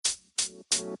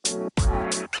Wake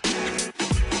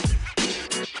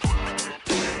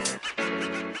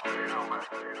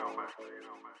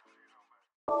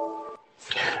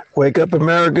Up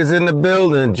America's in the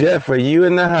building. Jeff, are you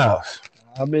in the house?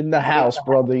 I'm in the house,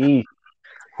 brother E.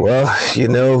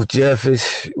 Well, Jeff,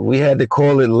 we had to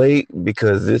call it late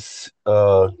because this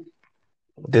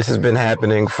has been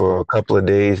happening for a couple of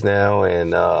days now,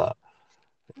 and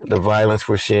the violence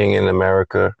we're seeing in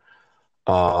America,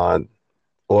 uh,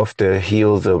 off the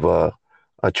heels of a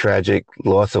tragic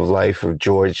loss of life of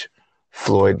George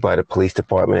Floyd by the police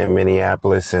department in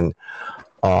Minneapolis, and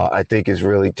I think it's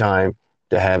really time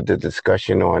to have the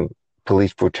discussion on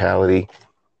police brutality,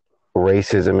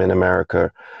 racism in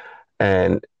America,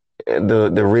 and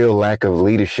the real lack of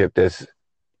leadership that's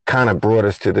kind of brought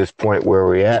us to this point where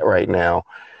we're at right now.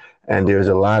 And there's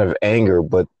a lot of anger,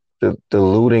 but the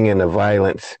looting and the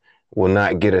violence will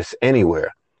not get us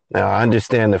anywhere. Now, I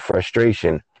understand the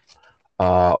frustration,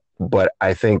 but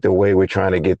I think the way we're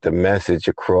trying to get the message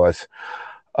across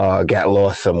got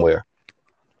lost somewhere.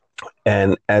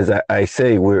 And as I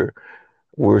say,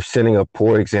 we're setting a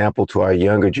poor example to our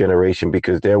younger generation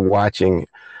because they're watching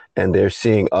and they're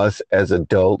seeing us as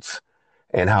adults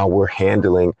and how we're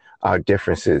handling our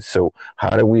differences. So how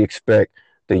do we expect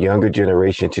the younger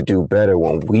generation to do better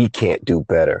when we can't do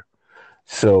better?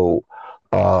 So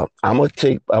I'm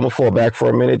gonna fall back for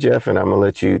a minute, Jeff, and I'm gonna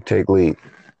let you take lead.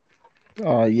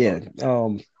 Yeah.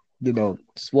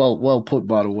 It's well put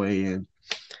by the way. And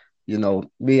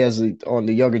me on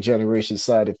the younger generation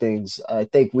side of things, I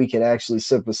think we can actually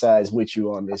sympathize with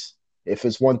you on this. If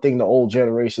it's one thing the old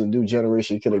generation, the new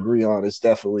generation can agree on, it's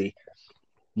definitely,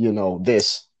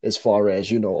 this as far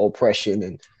as, oppression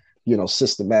and,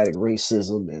 systematic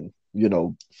racism and,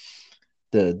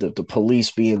 the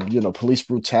police being, police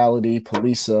brutality,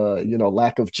 police,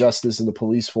 lack of justice in the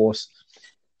police force.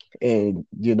 And,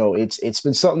 it's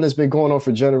been something that's been going on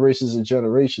for generations and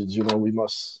generations. We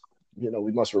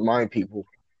must remind people.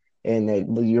 And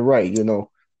that you're right,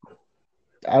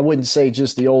 I wouldn't say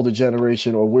just the older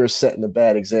generation or we're setting a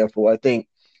bad example. I think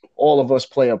all of us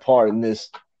play a part in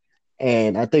this.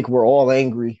 And I think we're all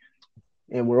angry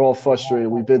and we're all frustrated.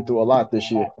 We've been through a lot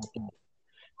this year,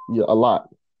 yeah, a lot.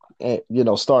 And,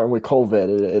 starting with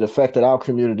COVID, it affected our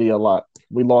community a lot.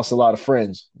 We lost a lot of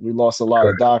friends. We lost a lot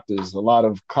of Correct. doctors, a lot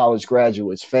of college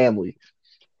graduates, family,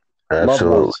 loved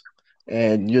Absolutely. ones.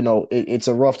 And it's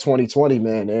a rough 2020,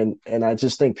 man. And I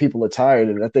just think people are tired.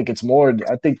 And I think it's more.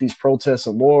 I think these protests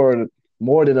are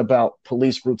more than about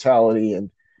police brutality and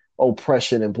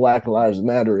oppression and Black Lives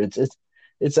Matter.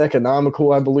 It's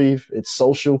economical, I believe. It's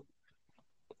social.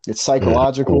 It's Mhm.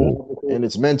 psychological, and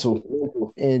it's mental.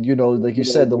 And like you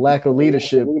said, the lack of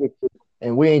leadership.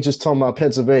 And we ain't just talking about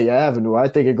Pennsylvania Avenue. I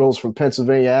think it goes from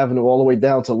Pennsylvania Avenue all the way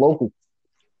down to local.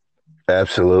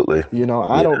 Absolutely. I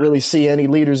Yeah. don't really see any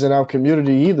leaders in our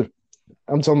community either.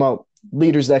 I'm talking about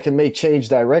leaders that can make change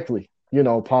directly.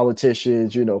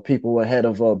 Politicians, people ahead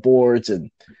of boards and,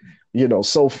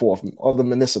 so forth, other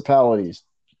municipalities.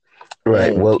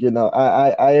 Right. And, Well,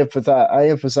 I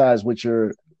emphasize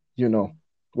you know,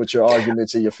 with your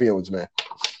arguments and your feelings, man.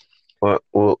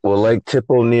 like Tip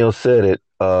O'Neill said it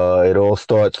all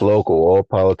starts local. All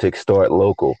politics start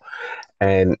local.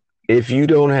 And if you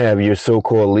don't have your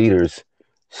so-called leaders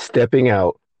stepping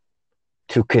out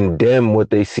to condemn what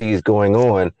they see is going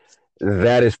on,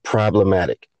 that is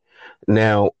problematic.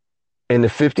 Now, in the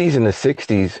 50s and the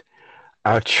 60s,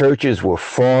 our churches were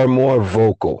far more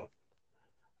vocal.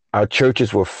 Our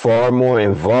churches were far more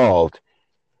involved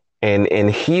in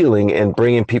healing and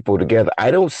bringing people together.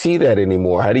 I don't see that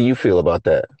anymore. How do you feel about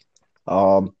that?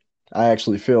 Um, I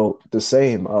actually feel the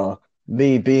same.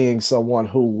 Me being someone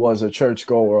who was a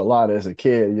churchgoer a lot as a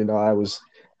kid, I was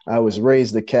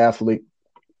raised a Catholic.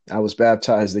 I was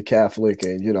baptized a Catholic,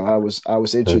 and I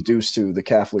was introduced to the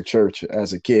Catholic Church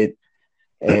as a kid.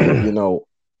 And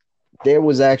there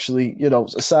was actually,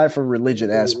 aside from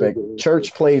religion aspect,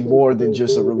 church played more than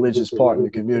just a religious part in the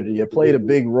community. It played a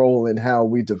big role in how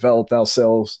we developed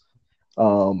ourselves.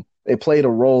 It played a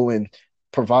role in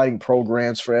providing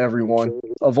programs for everyone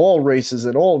of all races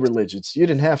and all religions. You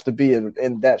didn't have to be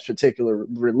in that particular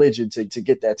religion to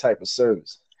get that type of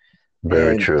service.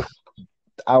 Very And true.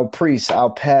 our priests,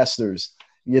 our pastors,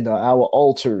 our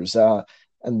altars,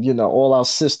 and all our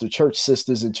church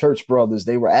sisters and church brothers,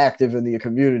 they were active in the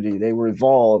community. They were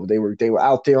involved. They were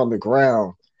out there on the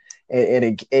ground.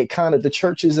 And it kind of, the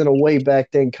churches in a way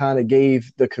back then kind of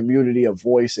gave the community a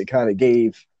voice. It kind of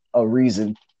gave a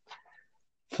reason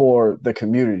for the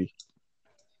community.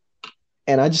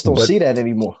 And I just don't But see that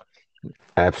anymore.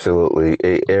 absolutely,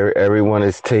 everyone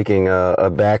is taking a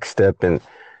back step, and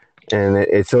And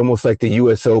it's almost like the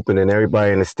U.S. Open, and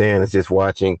everybody in the stand is just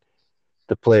watching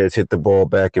the players hit the ball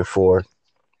back and forth.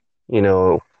 You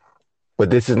know, but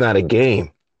this is not a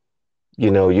game.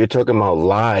 You're talking about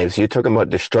lives. You're talking about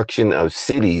destruction of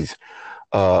cities.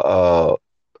 Uh, uh,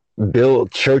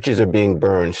 build churches are being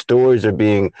burned, stores are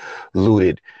being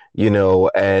looted.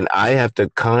 And I have to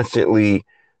constantly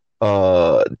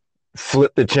uh,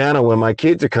 flip the channel when my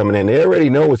kids are coming in. They already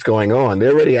know what's going on.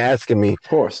 They're already asking me Of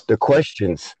course. the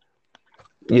questions.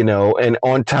 And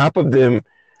on top of them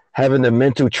having the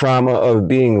mental trauma of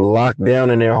being locked down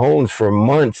in their homes for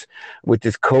months with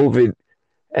this COVID,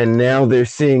 and now they're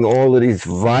seeing all of these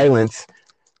violence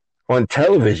on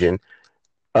television.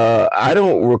 I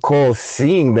don't recall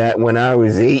seeing that when I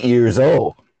was 8 years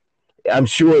old. I'm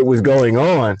sure it was going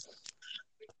on,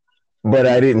 but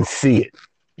I didn't see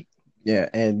it. Yeah,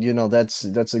 and that's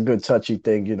a good touchy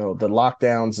thing. The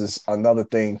lockdowns is another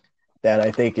thing that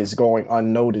I think is going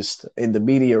unnoticed in the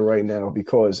media right now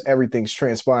because everything's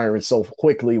transpiring so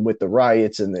quickly with the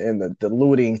riots and the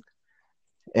looting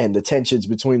and the tensions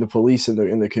between the police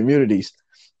and the communities.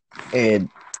 And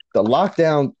the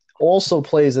lockdown also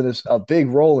plays a big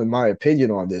role, in my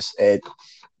opinion, on this.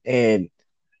 And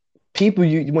people,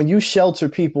 when you shelter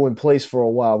people in place for a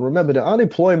while, remember the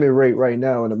unemployment rate right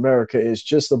now in America is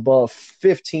just above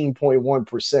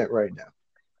 15.1% right now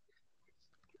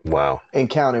Wow. and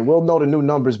counting. We'll know the new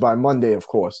numbers by Monday, of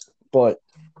course. But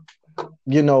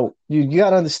you got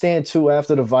to understand too,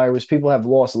 after the virus, people have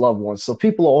lost loved ones. So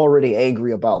people are already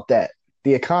angry about that.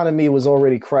 The economy was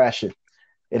already crashing.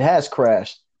 It has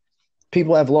crashed.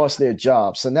 People have lost their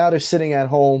jobs. So now they're sitting at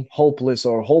home hopeless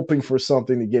or hoping for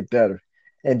something to get better.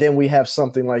 And then we have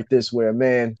something like this where a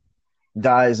man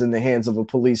dies in the hands of a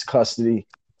police custody,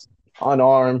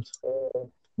 unarmed,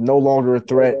 no longer a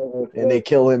threat, and they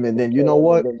kill him. And then you know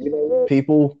what?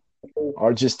 People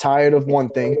are just tired of one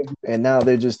thing, and now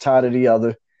they're just tired of the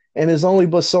other. And there's only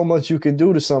but so much you can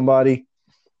do to somebody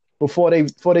before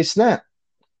they snap.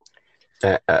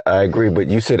 I agree, but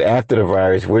you said after the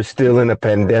virus, we're still in a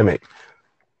pandemic.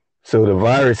 So the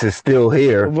virus is still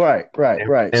here. Right, right, And,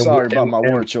 right. and, Sorry about and, my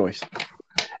word and, choice.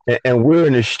 and we're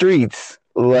in the streets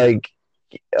like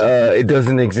it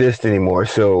doesn't exist anymore.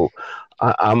 So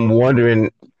I'm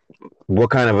wondering what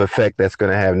kind of effect that's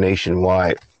going to have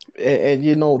nationwide. And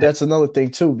that's another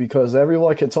thing too, because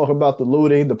everyone can talk about the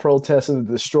looting, the protesting,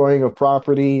 the destroying of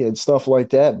property and stuff like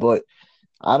that, but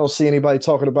I don't see anybody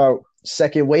talking about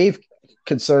second wave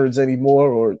concerns anymore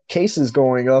or cases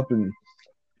going up. And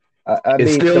I It's mean,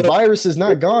 the still virus is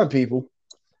not gone, people.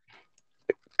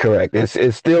 correct.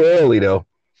 It's still early though.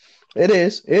 It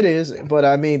is. But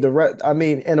I mean, I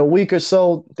mean, in a week or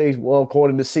so, well,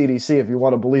 according to CDC, if you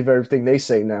want to believe everything they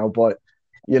say now, but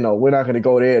we're not going to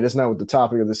go there. That's not what the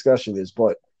topic of discussion is.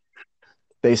 But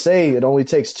they say it only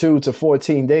takes 2 to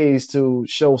 14 days to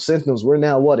show symptoms. We're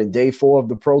now what, in day 4 of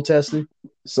the protesting?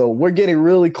 So we're getting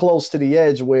really close to the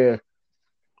edge where,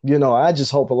 I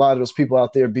just hope a lot of those people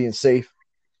out there being safe,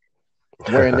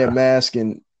 wearing their mask,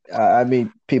 and I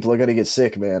mean, people are going to get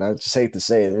sick, man. I just hate to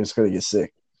say it, they're just going to get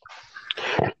sick.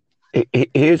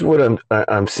 Here's what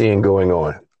I'm seeing going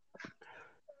on.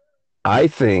 I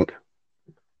think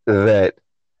that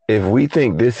if we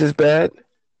think this is bad,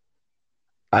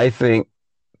 I think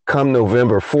come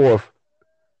November 4th,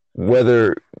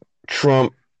 whether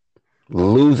Trump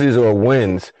loses or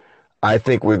wins, I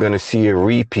think we're going to see a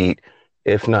repeat,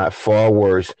 if not far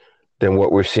worse than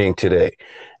what we're seeing today.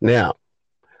 Now,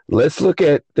 let's look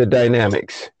at the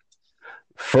dynamics.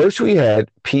 First, we had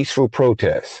peaceful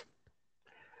protests.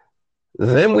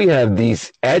 Then we have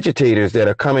these agitators that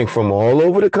are coming from all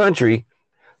over the country.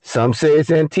 Some say it's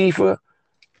Antifa.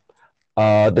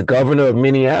 The governor of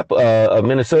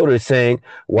Minnesota is saying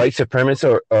white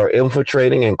supremacists are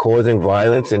infiltrating and causing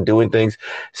violence and doing things.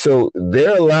 So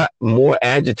there are a lot more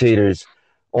agitators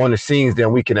on the scenes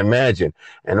than we can imagine.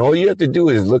 And all you have to do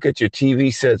is look at your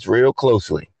TV sets real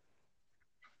closely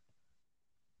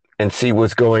and see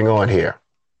what's going on here.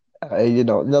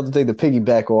 Another thing to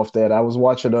piggyback off that, I was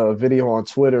watching a video on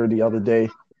Twitter the other day,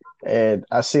 and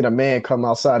I seen a man come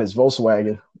outside his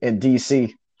Volkswagen in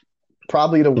DC.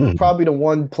 Probably the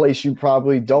one place you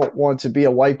probably don't want to be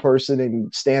a white person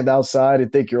and stand outside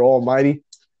and think you're almighty,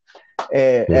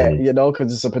 and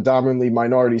because it's a predominantly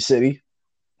minority city,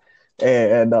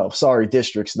 and sorry,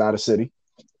 district's not a city,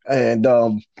 and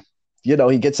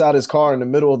he gets out his car in the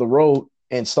middle of the road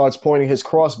and starts pointing his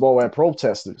crossbow at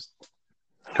protesters.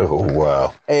 Oh,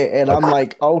 wow. And I'm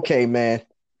like, okay, man.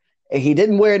 And he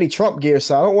didn't wear any Trump gear,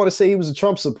 so I don't want to say he was a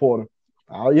Trump supporter.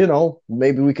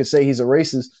 Maybe we could say he's a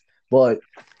racist, but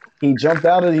He jumped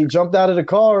out of the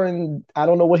car, and I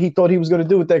don't know what he thought he was going to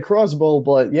do with that crossbow,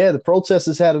 but yeah, the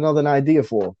protesters had another idea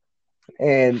for him,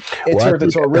 and it Well, I turned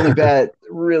think into a really bad,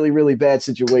 really bad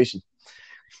situation.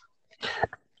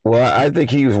 well, I think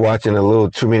he was watching a little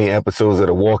too many episodes of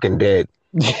The Walking Dead.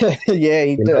 Yeah,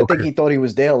 You I know, think he thought he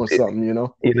was Dale or something, you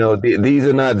know. these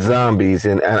are not zombies,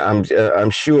 and I'm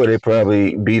sure they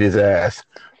probably beat his ass.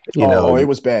 You Oh, know, it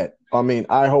was bad. I mean,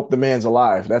 I hope the man's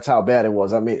alive. That's how bad it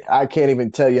was. I mean, I can't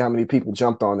even tell you how many people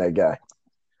jumped on that guy.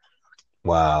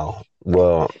 wow.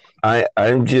 Well,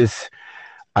 I'm just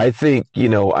I think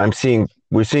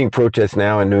we're seeing protests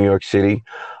now in New York City,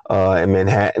 in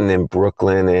Manhattan and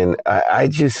Brooklyn, and I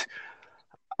just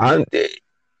I'm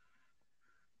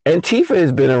Antifa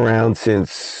has been around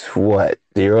since what,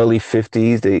 the early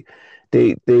 50s.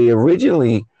 They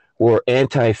originally were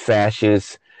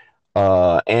anti-fascist,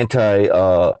 anti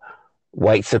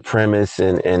white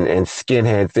supremacists and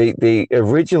skinheads. They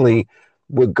originally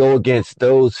would go against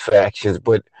those factions,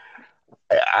 but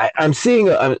I'm seeing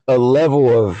a level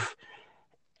of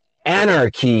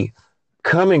anarchy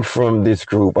coming from this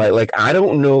group. I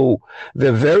don't know.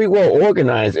 They're very well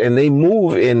organized and they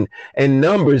move in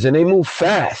numbers and they move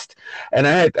fast. And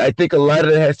I think a lot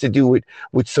of that has to do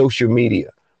with social media.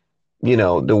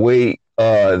 The way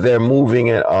they're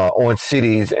moving on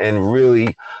cities and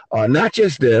really not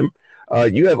just them.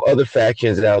 You have other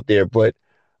factions out there, but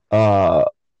uh,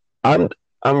 I'm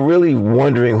I'm really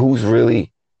wondering who's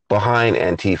really behind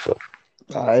Antifa.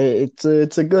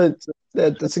 It's a good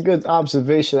that's a good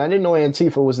observation. I didn't know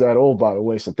Antifa was that old, by the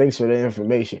way. So thanks for the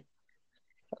information.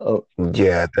 Oh,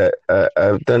 Yeah,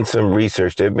 I've done some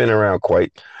research. They've been around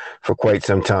for quite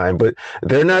some time, but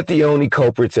they're not the only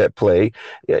culprits at play.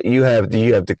 Yeah, you have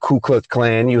the Ku Klux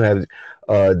Klan. You have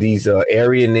these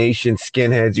Aryan Nation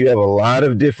skinheads. You have a lot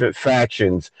of different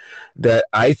factions that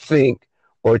I think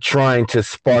are trying to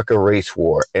spark a race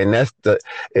war. And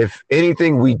if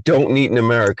anything we don't need in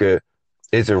America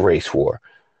is a race war.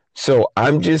 So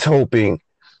I'm just hoping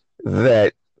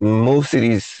that most of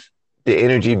the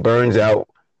energy burns out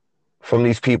from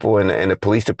these people and the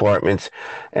police departments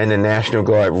and the National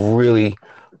Guard really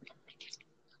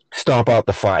stomp out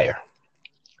the fire.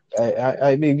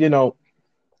 I mean, you know,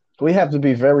 we have to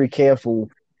be very careful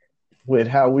with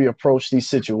how we approach these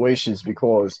situations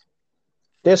because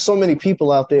there's so many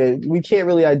people out there. We can't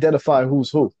really identify who's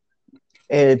who.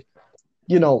 And,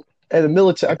 you know, at the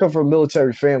military, I come from a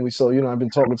military family. So, you know, I've been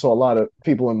talking to a lot of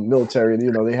people in the military and,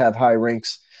 you know, they have high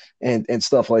ranks and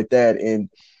stuff like that. And,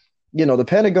 you know, the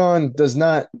Pentagon does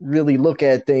not really look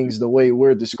at things the way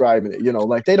we're describing it. You know,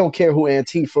 like they don't care who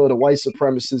Antifa, the white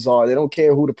supremacists are. They don't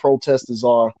care who the protesters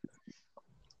are.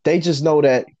 They just know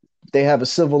that they have a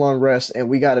civil unrest and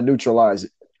we got to neutralize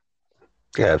it.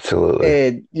 Yeah, absolutely.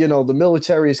 And, you know, the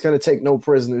military is going to take no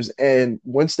prisoners. And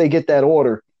once they get that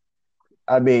order,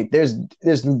 I mean, there's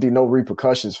going to be no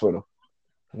repercussions for them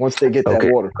once they get that Okay.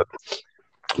 order.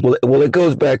 Well, it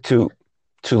goes back to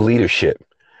leadership,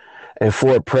 and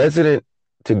for a president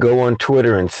to go on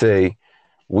Twitter and say,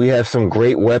 "We have some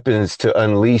great weapons to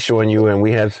unleash on you, and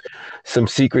we have some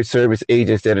Secret Service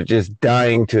agents that are just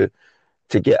dying to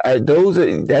get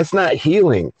that's not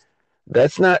healing.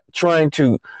 That's not trying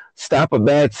to stop a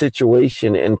bad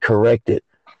situation and correct it.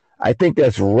 I think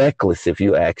that's reckless, if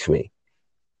you ask me."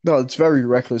 No, it's very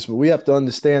reckless, but we have to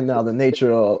understand now the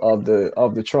nature of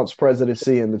the Trump's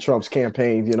presidency and the Trump's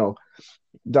campaign. You know,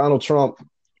 Donald Trump,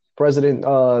 President,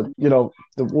 you know,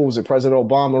 what was it, President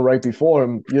Obama right before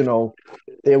him, you know,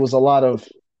 there was a lot of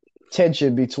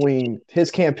tension between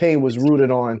his campaign was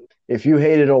rooted on if you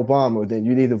hated Obama, then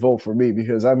you need to vote for me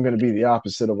because I'm going to be the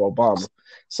opposite of Obama.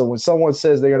 So when someone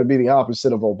says they're going to be the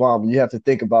opposite of Obama, you have to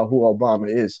think about who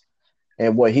Obama is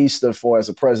and what he stood for as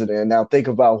a president. And now think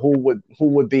about who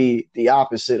would be the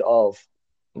opposite of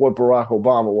what Barack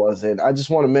Obama was. And I just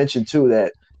want to mention too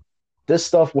that this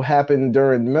stuff will happen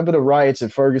during. Remember the riots in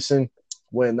Ferguson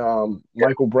when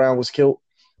Michael Brown was killed?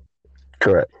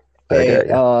 Correct. I got And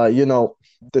you. you know,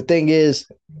 the thing is,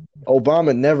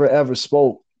 Obama never ever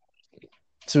spoke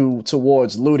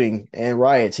towards looting and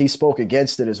riots. He spoke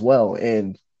against it as well.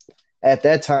 And at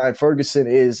that time, Ferguson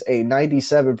is a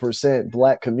 97%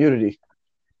 black community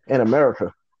in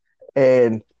America.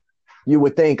 And you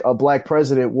would think a black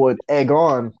president would egg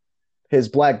on his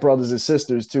black brothers and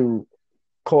sisters to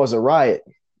cause a riot.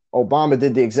 Obama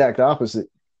did the exact opposite.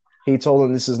 He told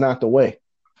them this is not the way.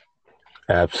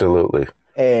 Absolutely.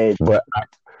 And But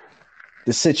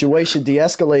the situation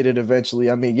de-escalated eventually.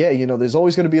 I mean, yeah, you know, there's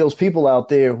always going to be those people out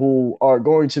there who are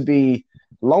going to be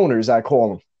loners, I call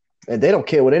them. And they don't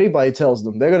care what anybody tells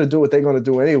them. They're going to do what they're going to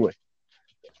do anyway.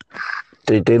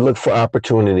 they look for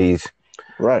opportunities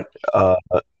Right. uh,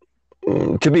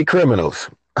 to be criminals.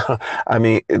 I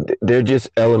mean, they're just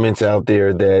elements out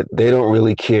there that they don't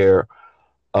really care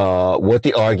what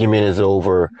the argument is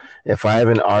over. If I have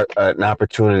an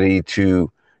opportunity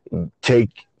to take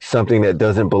something that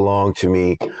doesn't belong to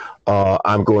me,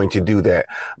 I'm going to do that.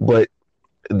 But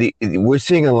we're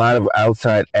seeing a lot of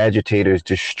outside agitators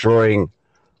destroying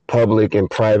public and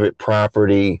private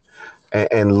property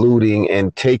and looting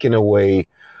and taking away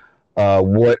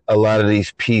what a lot of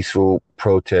these peaceful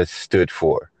protests stood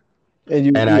for.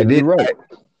 And And you're right.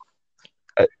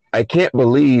 I can't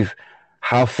believe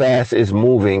how fast it's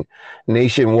moving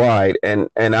nationwide, and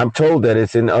I'm told that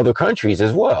it's in other countries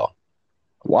as well.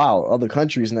 Wow, other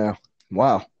countries now.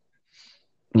 Wow.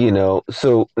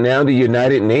 So now the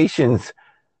United Nations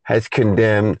has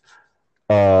condemned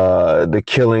the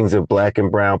killings of black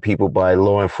and brown people by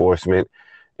law enforcement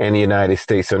in the United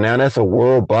States. So now that's a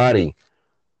world body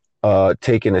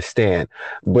taking a stand.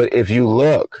 But if you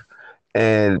look,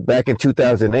 and back in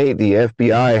 2008, the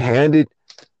FBI handed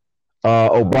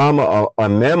Obama a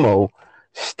memo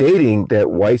stating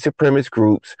that white supremacist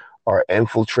groups are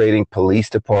infiltrating police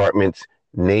departments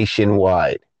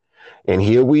nationwide. And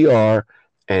here we are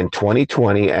in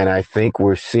 2020, and I think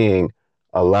we're seeing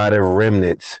a lot of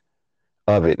remnants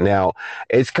of it. Now,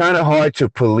 it's kind of hard to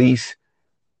police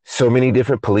so many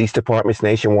different police departments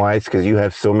nationwide because you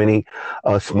have so many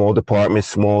small departments,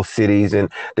 small cities, and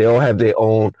they all have their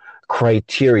own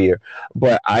criteria.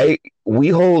 But we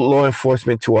hold law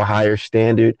enforcement to a higher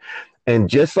standard. And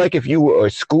just like if you were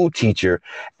a school teacher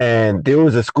and there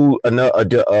was a school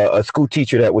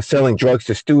teacher that was selling drugs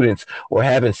to students or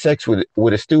having sex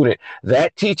with a student,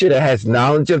 that teacher that has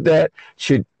knowledge of that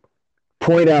should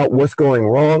point out what's going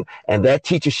wrong, and that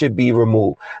teacher should be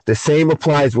removed. The same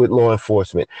applies with law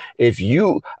enforcement.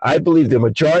 I believe the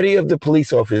majority of the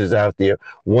police officers out there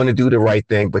want to do the right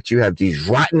thing, but you have these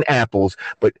rotten apples,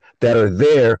 but that are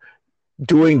there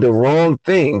doing the wrong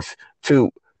things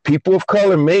to people of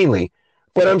color mainly.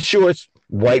 But I'm sure it's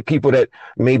white people that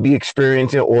may be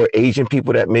experiencing, or Asian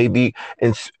people that may be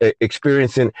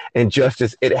experiencing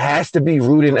injustice. It has to be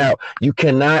rooted out. You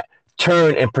cannot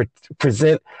turn and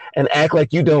present and act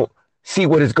like you don't see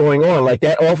what is going on. Like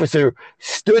that officer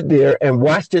stood there and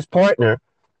watched his partner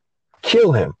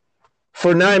kill him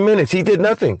for 9 minutes. He did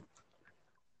nothing.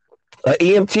 An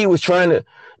EMT was trying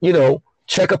to,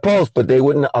 check a pulse, but they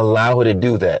wouldn't allow her to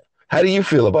do that. How do you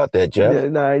feel about that, Jeff? Yeah,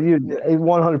 no, you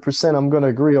 100%. I'm going to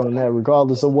agree on that,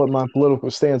 regardless of what my political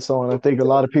stance on. I think a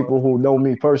lot of people who know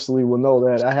me personally will know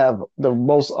that I have the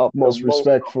most utmost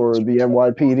respect for the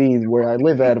NYPD where I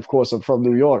live at. Of course, I'm from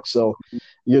New York, so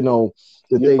the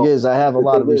thing is, I have a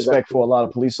lot of respect for a lot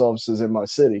of police officers in my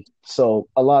city. So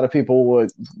a lot of people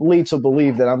would lead to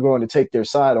believe that I'm going to take their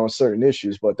side on certain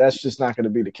issues, but that's just not going to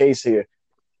be the case here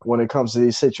when it comes to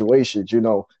these situations.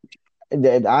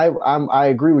 And I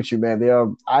agree with you,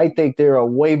 man. I think there are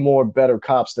way more better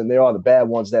cops than there are the bad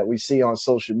ones that we see on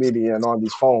social media and on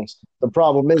these phones. The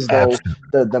problem is, though,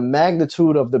 the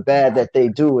magnitude of the bad that they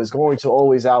do is going to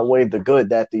always outweigh the good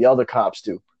that the other cops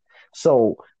do.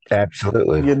 So,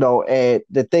 absolutely, and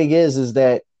the thing is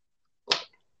that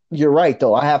you're right,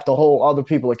 though. I have to hold other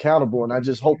people accountable, and I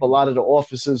just hope a lot of the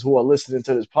officers who are listening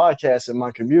to this podcast in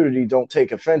my community don't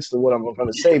take offense to what I'm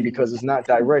going to say, because it's not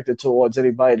directed towards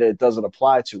anybody that it doesn't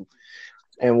apply to.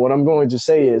 And what I'm going to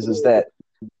say is that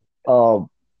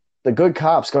the good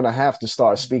cops going to have to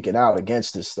start speaking out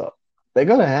against this stuff. They're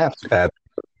going to have to.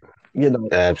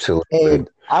 Absolutely. And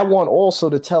I want also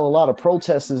to tell a lot of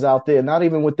protesters out there, not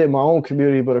even within my own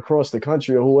community, but across the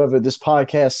country, or whoever this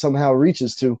podcast somehow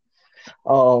reaches to,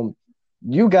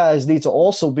 you guys need to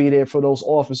also be there for those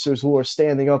officers who are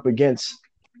standing up against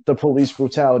the police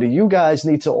brutality. You guys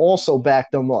need to also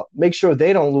back them up. Make sure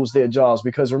they don't lose their jobs,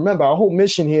 because remember, our whole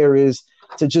mission here is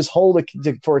to just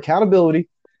for accountability,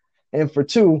 and for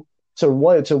two,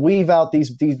 to weave out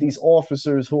these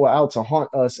officers who are out to hunt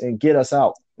us and get us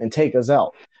out and take us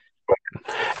out.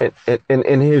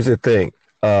 And here's the thing,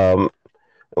 where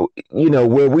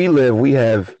we live, we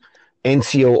have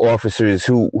NCO officers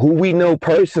who we know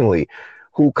personally,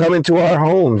 who come into our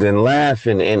homes and laugh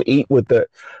and eat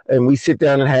and we sit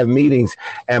down and have meetings.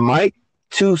 And my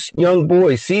two young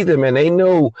boys see them and they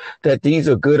know that these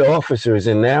are good officers.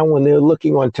 And now when they're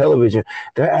looking on television,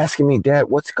 they're asking me, Dad,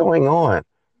 what's going on?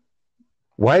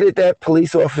 Why did that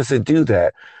police officer do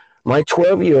that? My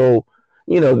 12-year-old,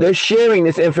 they're sharing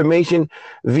this information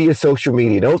via social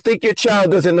media. Don't think your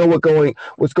child doesn't know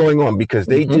what's going on, because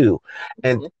they do.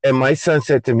 And my son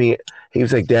said to me, he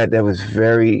was like, Dad, that was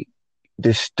very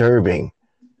disturbing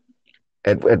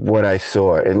at what I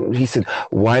saw. And he said,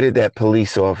 why did that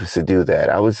police officer do that?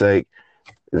 I was like,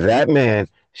 that man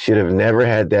should have never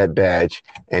had that badge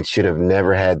and should have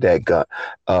never had that gun,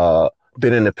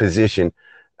 been in a position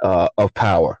of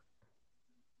power.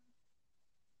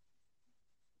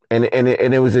 And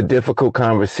it was a difficult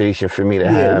conversation for me to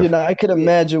Yeah, have. I can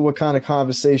imagine what kind of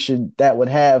conversation that would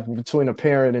have between a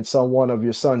parent and someone of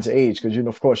your son's age, because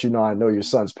of course, I know your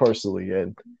sons personally,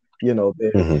 and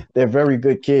Mhm. they're very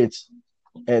good kids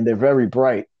and they're very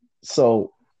bright.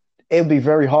 So it'd be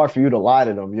very hard for you to lie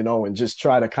to them, and just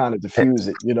try to kind of diffuse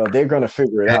it. They're gonna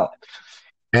figure it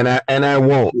And, out. and I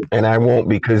won't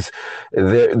because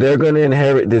they're going to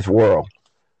inherit this world,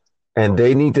 and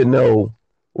they need to know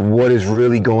what is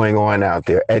really going on out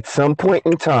there. At some point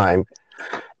in time,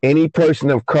 any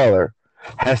person of color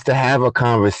has to have a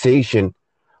conversation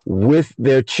with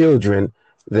their children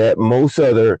that most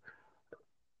other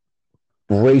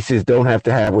races don't have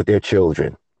to have with their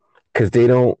children, because they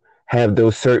don't have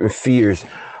those certain fears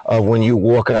of when you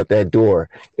walk out that door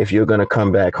if you're going to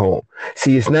come back home.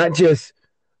 See, it's not just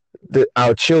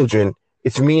our children,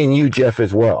 it's me and you, Jeff,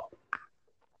 as well.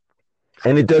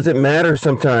 And it doesn't matter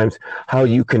sometimes how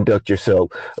you conduct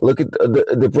yourself. Look at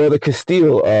the brother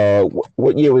Castile.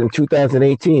 What year was in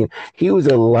 2018? He was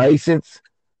a licensed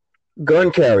gun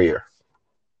carrier,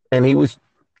 and he was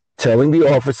telling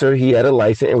the officer he had a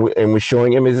license and was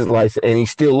showing him his license, and he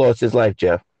still lost his life,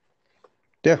 Jeff.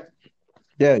 Yeah,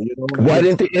 yeah. Why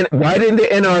didn't the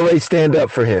NRA stand up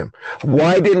for him?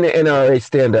 Why didn't the NRA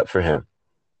stand up for him?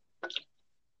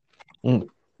 Mm.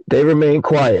 They remained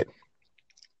quiet.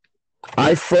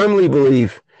 I firmly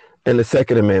believe in the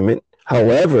Second Amendment.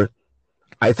 However,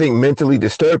 I think mentally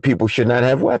disturbed people should not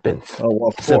have weapons. Oh, well,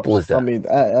 of Simple course. as that. I mean,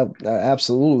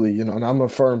 absolutely. And I'm a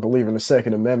firm believer in the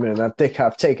Second Amendment, and I think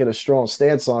I've taken a strong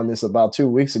stance on this about 2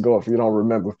 weeks ago, if you don't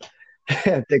remember.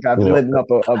 I think I've You know, lit up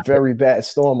a very bad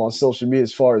storm on social media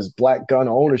as far as black gun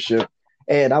ownership.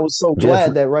 And I was so Jeff,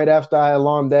 glad that right after I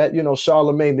alarmed that,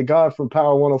 Charlemagne the God from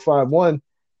Power 1051,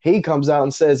 he comes out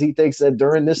and says he thinks that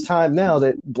during this time now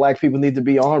that black people need to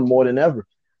be armed more than ever.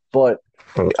 But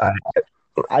I,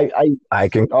 I I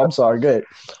can oh, I'm sorry, good.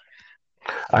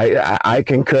 I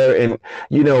concur. And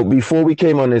before we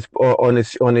came on this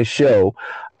show,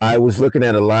 I was looking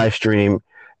at a live stream,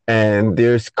 and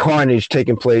there's carnage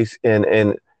taking place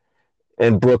in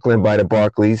Brooklyn by the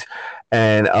Barclays,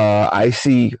 and I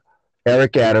see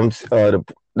Eric Adams, the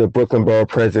Brooklyn Borough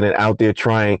president, out there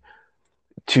trying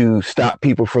to stop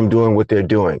people from doing what they're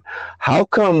doing. How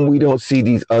come we don't see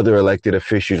these other elected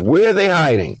officials? Where are they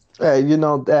hiding?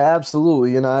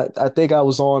 Absolutely. I think I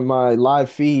was on my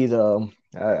live feed.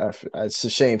 It's a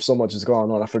shame so much is going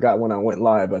on. I forgot when I went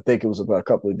live. I think it was about a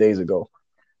couple of days ago.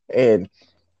 And,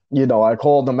 I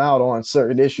called them out on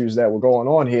certain issues that were going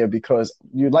on here because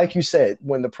like you said,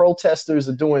 when the protesters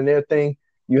are doing their thing,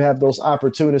 you have those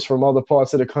opportunists from other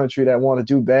parts of the country that want to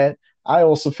do bad. I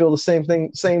also feel the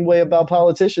same way about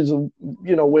politicians,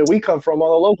 where we come from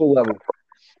on a local level.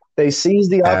 They seize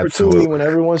the opportunity Absolutely. when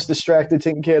everyone's distracted,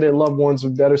 taking care of their loved ones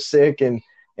that are sick and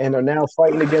are now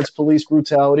fighting against police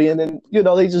brutality. And then,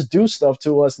 they just do stuff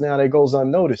to us now that goes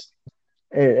unnoticed.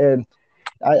 And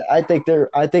I think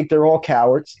they're all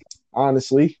cowards,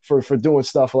 honestly, for doing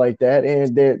stuff like that.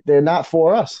 And they're not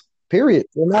for us. Period.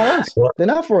 They're not us. They're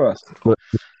not for us.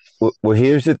 Well,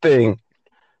 here's the thing,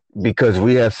 because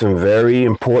we have some very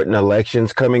important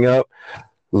elections coming up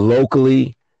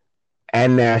locally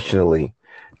and nationally.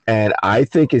 And I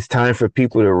think it's time for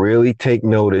people to really take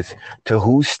notice to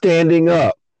who's standing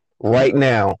up right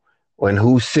now and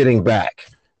who's sitting back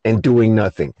and doing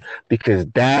nothing, because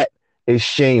that is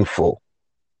shameful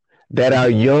that our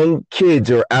young kids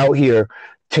are out here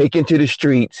taken to the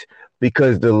streets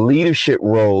because the leadership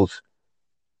roles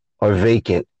are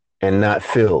vacant and not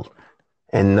filled,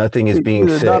 and nothing is being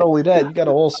said. Not only that, you got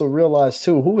to also realize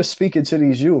too, who is speaking to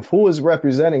these youth, who is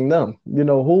representing them,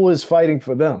 who is fighting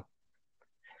for them.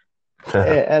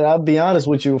 And I'll be honest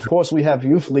with you, of course we have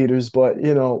youth leaders, but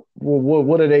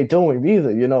what are they doing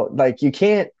either? Like you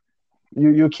can't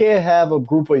have a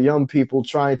group of young people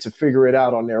trying to figure it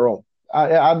out on their own.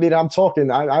 I mean, I'm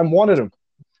one of them,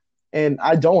 and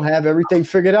I don't have everything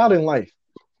figured out in life.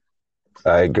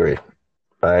 I agree.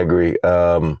 There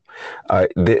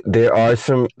are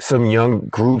some young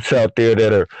groups out there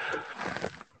that are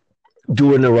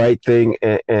doing the right thing,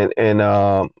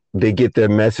 and they get their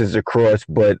message across,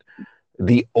 but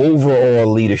the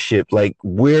overall leadership, like,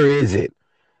 where is it?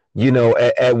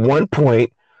 At one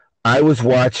point, I was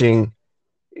watching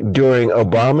during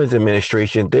Obama's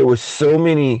administration, there were so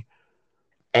many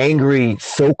angry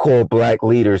so-called black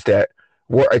leaders that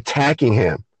were attacking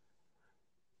him.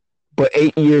 But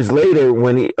 8 years later,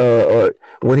 when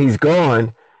he's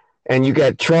gone, and you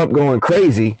got Trump going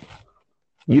crazy,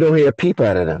 You don't hear a peep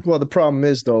out of them. Well, the problem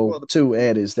is, though, too,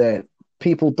 Ed, is that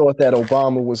people thought that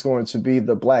Obama was going to be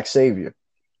the black savior.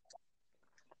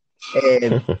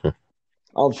 And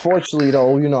unfortunately,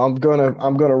 though, I'm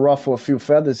gonna ruffle a few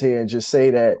feathers here and just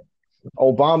say that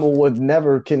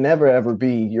Obama can never ever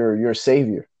be your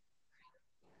savior.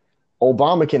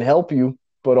 Obama can help you,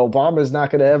 but Obama is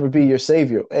not gonna ever be your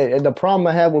savior. And the problem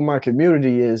I have with my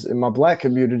community is, in my black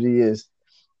community, is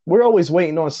we're always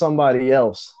waiting on somebody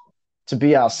else to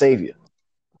be our savior.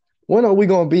 When are we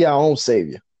gonna be our own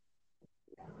savior?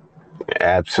 How are we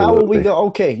Absolutely. going?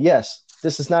 Okay, yes,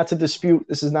 this is not to dispute.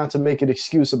 This is not to make an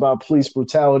excuse about police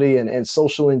brutality and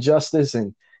social injustice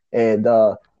and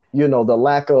the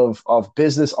lack of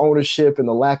business ownership and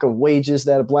the lack of wages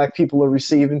that black people are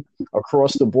receiving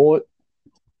across the board.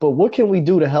 But what can we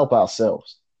do to help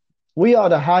ourselves? We are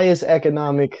the highest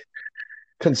economic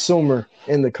consumer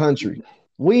in the country.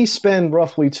 We spend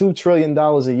roughly $2 trillion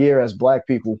a year as black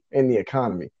people in the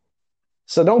economy.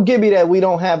 So don't give me that we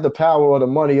don't have the power or the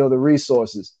money or the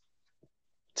resources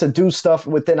to do stuff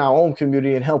within our own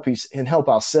community and help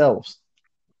ourselves.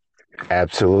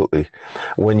 Absolutely.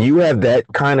 When you have that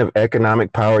kind of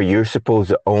economic power, you're supposed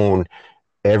to own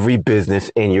every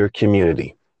business in your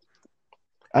community.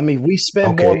 I mean, we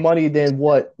spend more Okay. money than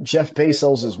what Jeff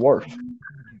Bezos is worth.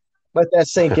 Let that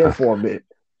sink in for a bit.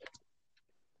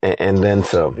 And then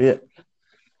some. Yeah.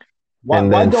 And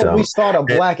Why then don't we some. start a And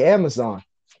black Amazon?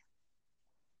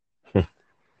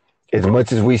 as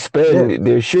much as we Yeah, spend,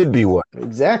 there should be one.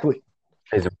 exactly.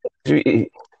 As much as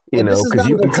we, And this is because not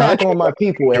you an can attack on contract my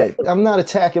people, Ed. I'm not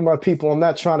attacking my people. I'm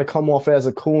not trying to come off as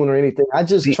a coon or anything. I'm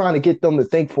just trying to get them to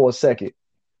think for a second.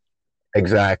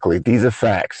 exactly. These are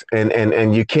facts.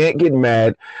 And you can't get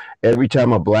mad every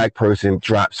time a black person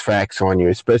drops facts on you,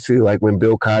 especially like when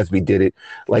Bill Cosby did it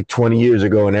like 20 years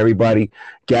ago and everybody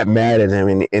got mad at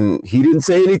him and he didn't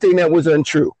say anything that was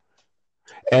untrue.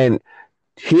 And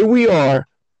here we are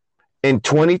in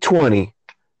 2020,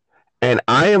 and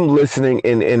I am listening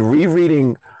and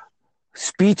rereading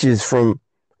speeches from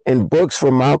and books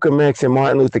from Malcolm X and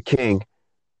Martin Luther King,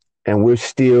 and we're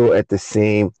still at the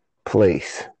same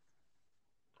place.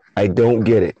 I don't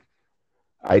get it.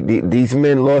 These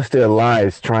men lost their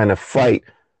lives trying to fight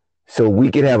so we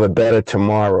could have a better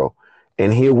tomorrow,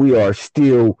 and here we are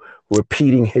still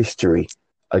repeating history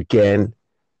again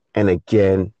and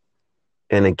again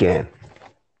and again.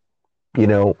 You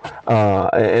know,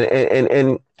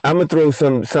 and I'm gonna throw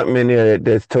something in there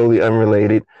that's totally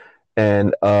unrelated.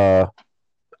 And I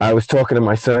was talking to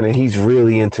my son, and he's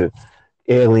really into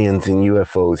aliens and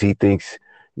UFOs. He thinks,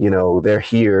 they're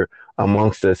here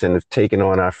amongst us and have taken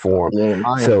on our form. Yeah,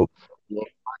 lying. So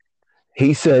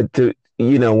he said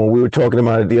when we were talking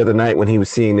about it the other night when he was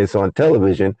seeing this on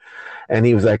television, and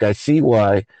he was like, I see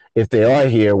why, if they are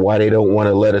here, why they don't want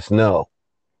to let us know.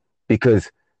 Because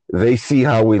they see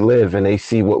how we live and they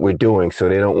see what we're doing, so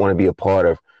they don't want to be a part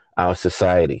of our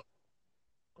society.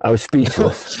 I was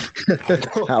speechless.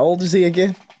 How old is he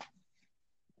again?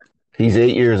 He's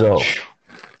 8 years old.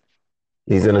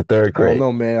 He's in the third I don't grade.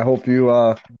 know, man. I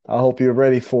hope you're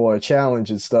ready for a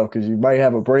challenge and stuff because you might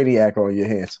have a brainiac on your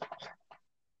hands.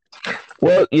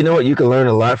 Well, you know what? You can learn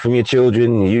a lot from your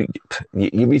children.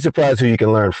 You'd be surprised who you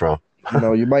can learn from.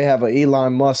 You might have an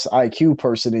Elon Musk IQ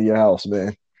person in your house,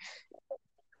 man.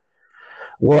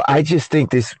 Well, I just think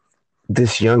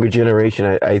this younger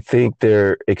generation, I think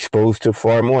they're exposed to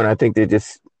far more, and I think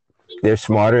they're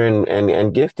smarter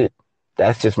and gifted.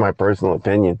 That's just my personal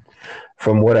opinion.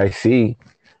 From what I see,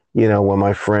 when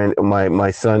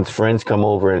my son's friends come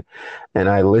over and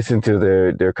I listen to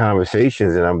their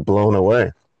conversations, and I'm blown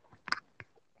away.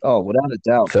 Oh, without a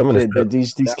doubt. Some of the stuff,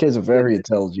 These kids are very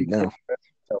intelligent now.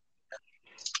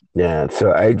 yeah.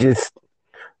 So I just,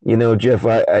 Jeff,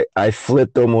 I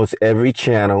flipped almost every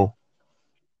channel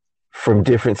from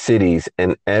different cities,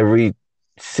 and every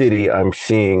city I'm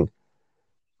seeing,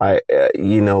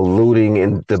 looting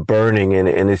and the burning,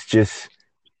 and it's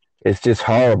just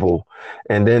horrible.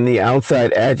 And then the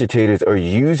outside agitators are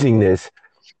using this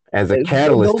as a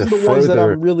catalyst Those to are the ones that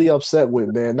further. I'm really upset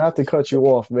with, man. Not to cut you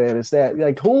off, man. It's that,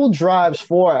 like, who drives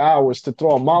 4 hours to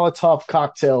throw a Molotov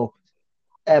cocktail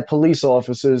at police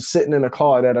officers sitting in a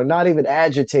car that are not even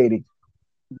agitating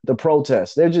the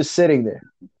protest? They're just sitting there.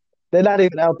 They're not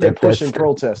even out there That's pushing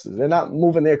protesters. They're not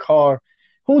moving their car.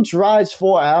 Who drives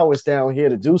 4 hours down here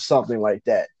to do something like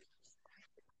that?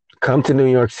 come to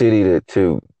New York City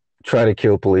to try to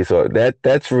kill police. Or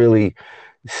that's really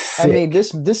I mean,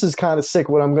 sick. this is kind of sick.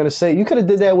 What I'm gonna say, you could have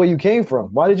did that where you came from.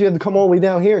 Why did you have to come all the way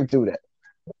down here and do that?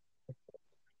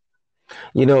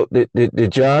 The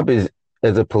job is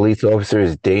as a police officer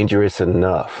is dangerous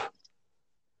enough.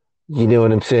 You know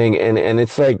what I'm saying? And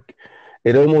it's like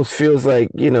it almost feels like,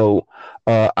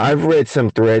 I've read some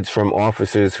threads from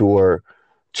officers who are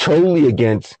totally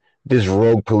against this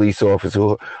rogue police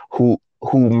officer who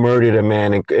murdered a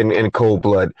man in cold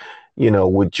blood,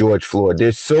 with George Floyd.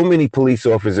 There's so many police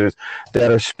officers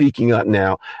that are speaking up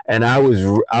now, and I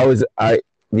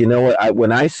you know what,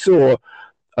 when I saw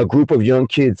a group of young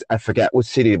kids, I forgot what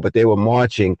city, but they were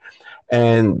marching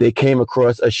and they came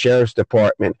across a sheriff's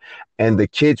department and the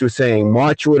kids were saying,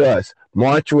 march with us,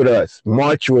 march with us,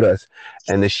 march with us.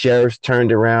 And the sheriffs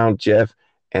turned around, Jeff,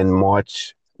 and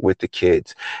marched with the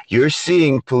kids. You're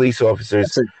seeing police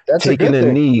officers That's a taking good a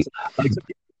thing. knee,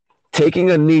 taking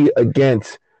a knee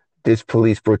against this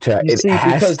police protest. You It see,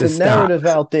 has because to the stop. narrative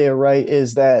out there, right,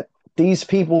 is that these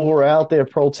people who are out there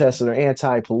protesting are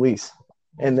anti-police,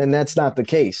 and then that's not the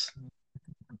case.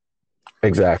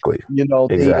 Exactly. You know,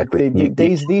 Exactly.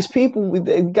 these people,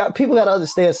 people got to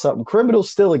understand something. Criminals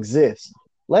still exist.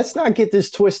 Let's not get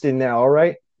this twisted now. All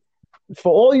right,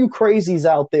 for all you crazies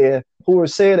out there who are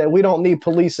saying that we don't need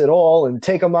police at all and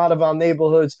take them out of our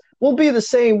neighborhoods, we'll be the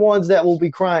same ones that will be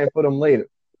crying for them later.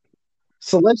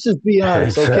 So let's just be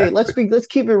honest, okay? Exactly. Let's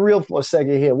keep it real for a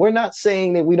second here. We're not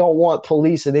saying that we don't want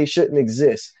police and they shouldn't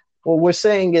exist. What we're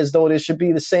saying is though there should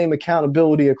be the same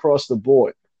accountability across the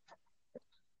board.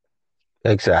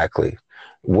 Exactly.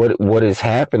 What is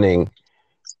happening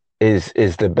is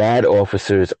the bad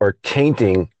officers are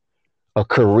tainting a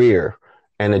career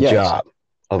and a Yes. job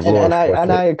of And law I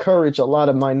enforcement. encourage a lot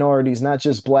of minorities, not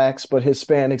just blacks, but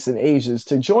Hispanics and Asians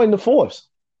to join the force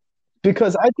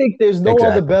because I think there's no other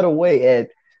Exactly. better way, Ed,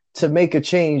 to make a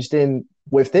change than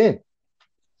within.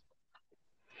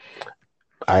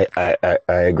 I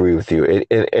agree with you.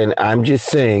 And I'm just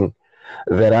saying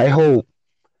that I hope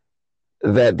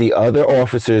that the other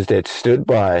officers that stood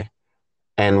by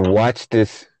and watched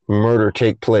this murder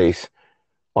take place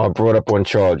are brought up on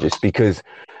charges because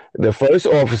the first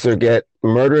officer got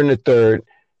murder in the third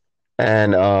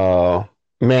and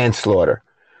manslaughter.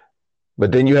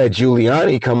 But then you had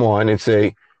Giuliani come on and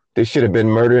say this should have been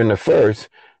murder in the first,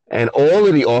 and all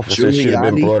of the officers should have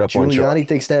been brought up on Giuliani charge.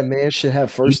 thinks that man should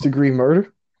have first degree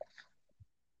murder.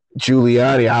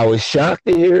 Giuliani, I was shocked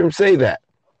to hear him say that.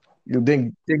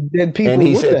 Then And people,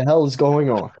 he what said the hell is going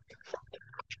on?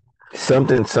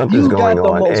 something's You going got the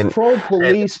on. most pro And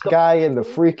police guy in the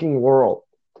freaking world.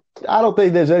 I don't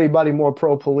think there's anybody more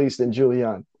pro police than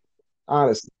Giuliani,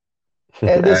 honestly.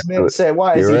 And this man said,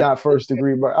 "Why is you're he right. not first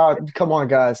degree murder?" Come on,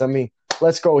 guys. I mean,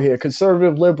 let's go here.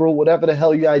 Conservative, liberal, whatever the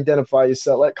hell you identify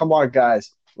yourself. Come on,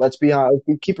 guys. Let's be honest.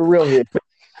 We keep it real here.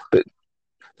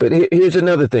 But here's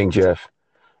another thing, Jeff.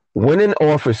 When an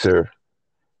officer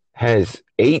has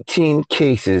 18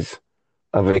 cases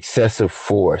of excessive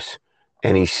force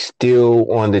and he's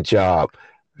still on the job,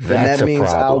 Then that that's a means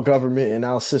our problem. government and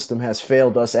our system has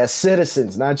failed us as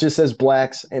citizens, not just as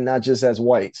blacks and not just as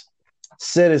whites.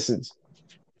 Citizens.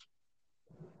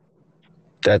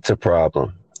 That's a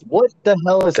problem. What the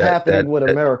hell is That happening that, with that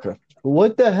America?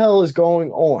 What the hell is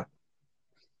going on?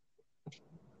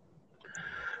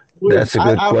 that's a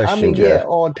good I question, mean, yeah, Jeff.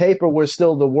 on paper, we're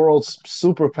still the world's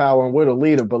superpower and we're the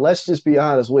leader, but let's just be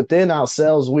honest. Within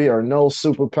ourselves, we are no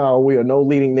superpower. We are no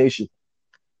leading nation.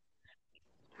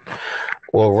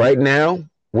 Well, right now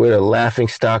we're the laughing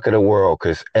stock of the world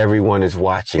because everyone is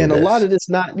watching And a lot this. of this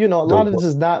not, a The lot of this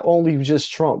is not only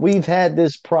just Trump. We've had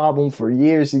this problem for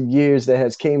years and years that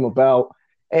has came about,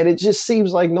 and it just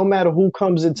seems like no matter who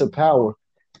comes into power,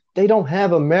 they don't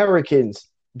have Americans'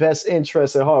 best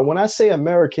interests at heart. When I say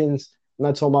Americans, I'm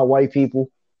not talking about white people.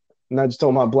 I'm not just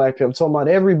talking about black people. I'm talking about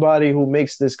everybody who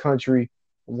makes this country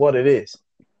what it is.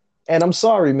 And I'm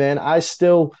sorry, man. I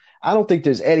don't think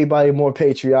there's anybody more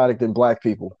patriotic than black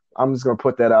people. I'm just gonna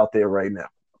put that out there right now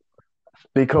Mhm.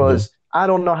 because I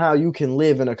don't know how you can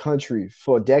live in a country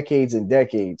for decades and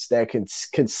decades that can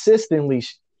consistently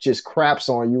just craps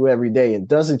on you every day and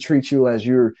doesn't treat you as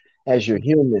your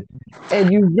human.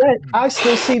 And you yet I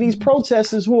still see these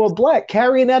protesters who are black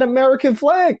carrying that American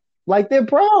flag like they're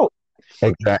proud.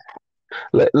 Exactly.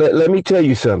 Let me tell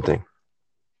you something.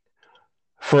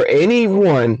 For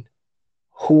anyone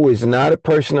who is not a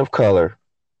person of color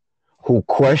who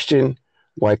questioned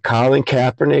why Colin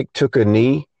Kaepernick took a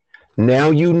knee, now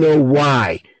you know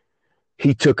why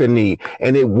he took a knee.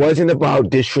 And it wasn't about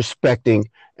disrespecting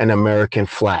an American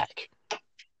flag.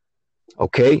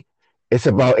 Okay? It's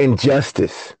about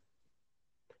injustice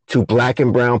to black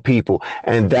and brown people.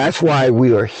 And that's why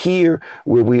we are here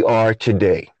where we are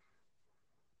today.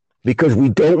 Because we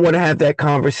don't want to have that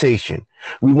conversation.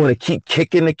 We want to keep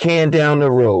kicking the can down the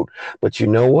road. But you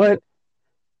know what?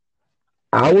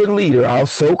 Our leader, our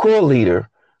so called leader,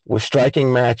 was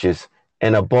striking matches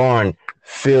and a barn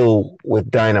filled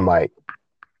with dynamite.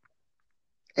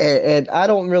 And I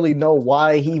don't really know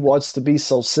why he wants to be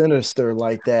so sinister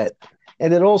like that.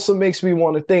 And it also makes me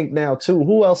want to think now too,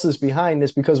 who else is behind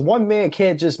this? Because one man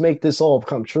can't just make this all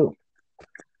come true.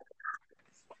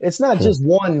 It's not Hmm. just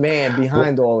one man Well,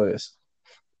 behind all of this.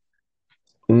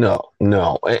 no,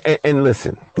 no. And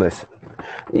listen, listen.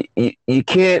 You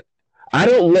can't. I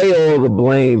don't lay all the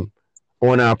blame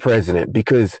on our president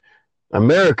because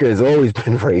America has always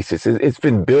been racist. It's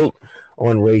been built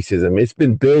on racism. It's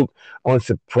been built on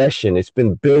suppression. It's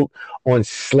been built on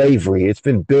slavery. It's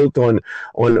been built on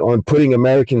putting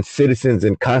American citizens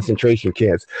in concentration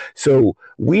camps. So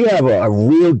we have a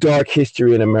real dark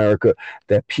history in America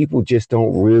that people just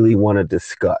don't really want to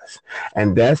discuss,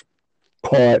 and that's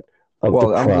part of the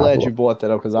Well, I'm glad you problem. brought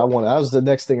that up because that was the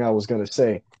next thing I was going to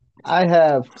say. I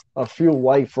have a few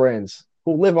white friends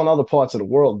who live on other parts of the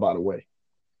world, by the way.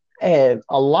 And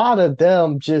a lot of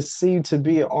them just seem to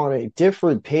be on a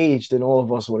different page than all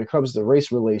of us when it comes to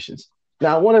race relations.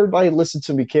 Now, I want everybody to listen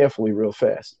to me carefully, real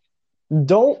fast.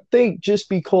 Don't think just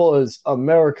because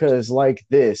America is like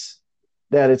this,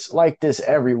 that it's like this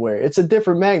everywhere. It's a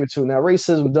different magnitude. Now,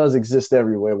 racism does exist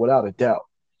everywhere, without a doubt.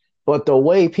 But the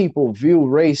way people view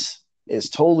race is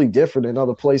totally different in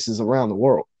other places around the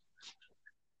world.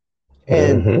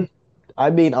 And Hmm. I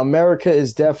mean, America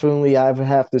is definitely, I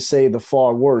have to say, the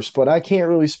far worst, but I can't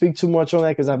really speak too much on that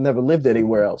because I've never lived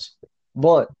anywhere else.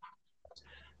 But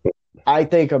I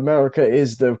think America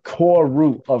is the core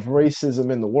root of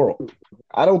racism in the world.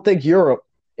 I don't think Europe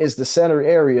is the center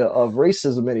area of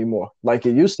racism anymore, like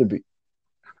it used to be.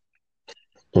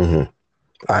 Hmm.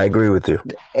 I agree with you.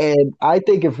 And I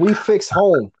think if we fix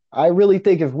home, I really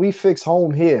think if we fix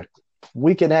home here,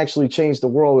 we can actually change the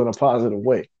world in a positive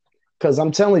way. Because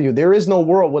I'm telling you, there is no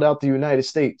world without the United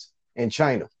States and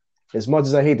China. As much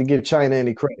as I hate to give China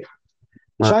any credit,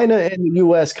 Uh, China and the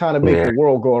US kind of make Yeah, the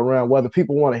world go around, whether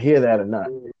people want to hear that or not.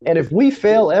 And if we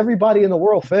fail, everybody in the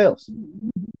world fails.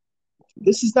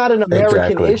 This is not an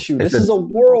American exactly. issue. This is a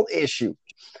world issue.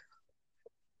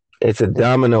 It's a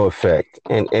domino effect,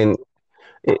 and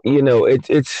you know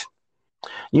it's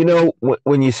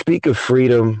when you speak of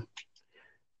freedom,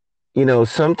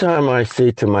 sometimes I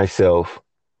say to myself,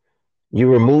 you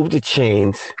remove the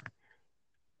chains,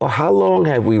 but how long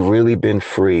have we really been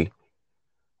free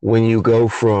when you go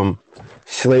from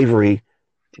slavery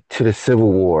to the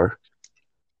Civil War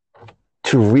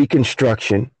to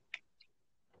Reconstruction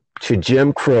to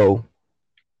Jim Crow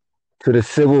to the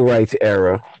Civil Rights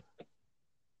era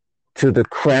to the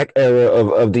crack era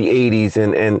of the 80s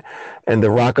and the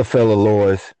Rockefeller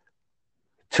laws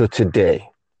to today?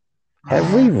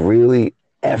 Have we really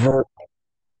ever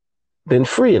been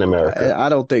free in America? I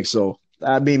don't think so.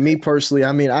 I mean, me personally,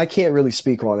 I mean, I can't really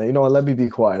speak on it. You know what? Let me be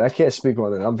quiet. I can't speak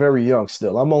on it. I'm very young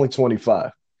still. I'm only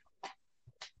 25.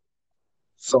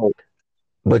 So,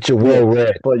 But you're yeah. well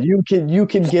read. But you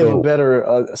can give a So,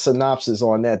 better synopsis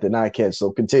on that than I can.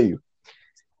 So continue.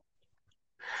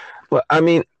 but I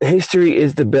mean, history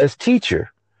is the best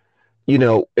teacher.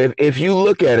 If you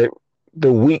look at it,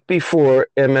 the week before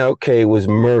MLK was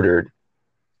murdered,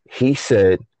 he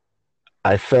said,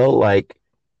 I felt like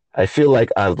I feel like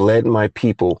I've led my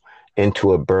people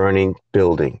into a burning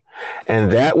building.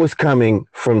 And that was coming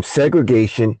from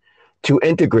segregation to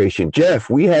integration. Jeff,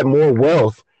 we had more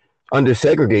wealth under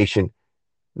segregation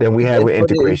than we had with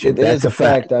But integration. it is That's a a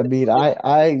fact. fact. I mean,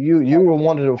 you were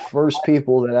one of the first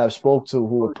people that I've spoke to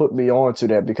who would put me on to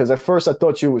that because at first I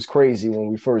thought you was crazy when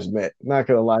we first met. Not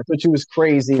gonna lie, I thought you was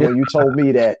crazy when you told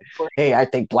me that, hey, I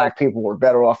think black people were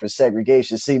better off in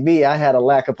segregation. See, me, I had a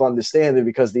lack of understanding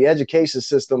because the education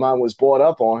system I was brought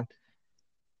up on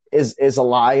is a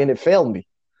lie and it failed me.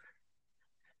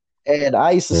 And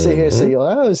I used to sit here and say, Mm-hmm.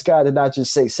 yo, this guy did not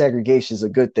just say segregation is a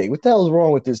good thing. What the hell is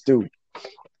wrong with this dude?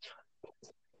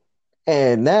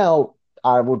 And now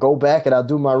I will go back and I'll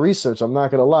do my research. I'm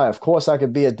not going to lie. Of course, I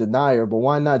could be a denier, but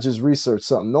why not just research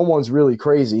something? No one's really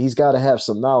crazy. He's got to have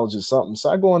some knowledge of something. So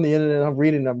I go on the internet, I'm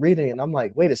reading, and I'm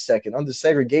like, wait a second, under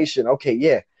segregation, okay,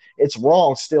 yeah, it's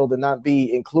wrong still to not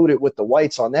be included with the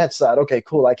whites on that side. Okay,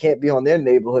 cool. I can't be on their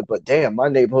neighborhood, but damn, my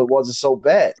neighborhood wasn't so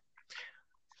bad.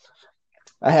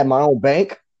 I had my own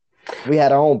bank. We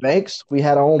had our own banks. We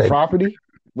had our own property.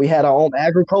 We had our own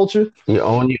agriculture. You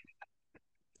own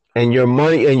and your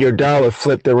money and your dollar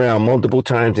flipped around multiple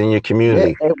times in your Yeah,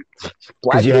 community because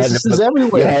black businesses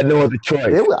you everywhere. had no other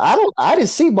choice. I didn't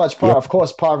see much Yeah, poverty. Of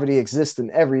course, poverty exists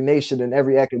in every nation and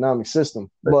every economic system,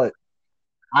 but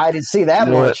I didn't see you that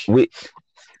know what? much.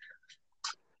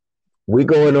 We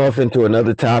going off into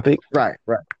another topic. Right,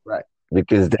 right, right.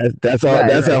 because that's all Right,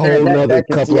 that's right. a whole nother That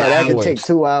could, couple of yeah, that could take hours.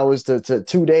 2 hours to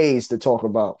 2 days to talk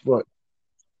about. But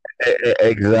but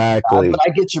Exactly. I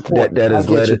get your point. That I has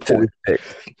get led your it to point. this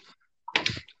day.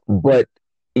 But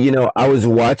I was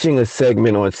watching a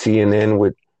segment on CNN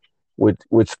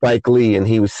with Spike Lee, and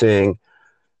he was saying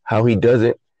how he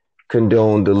doesn't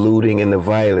condone the looting and the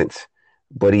violence,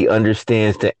 but he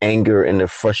understands the anger and the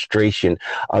frustration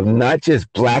of not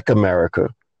just Black America,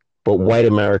 but white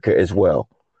America as well,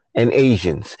 and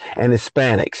Asians and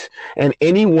Hispanics and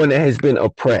anyone that has been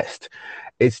oppressed.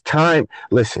 It's time.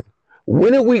 Listen,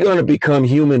 when are we going to become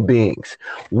human beings?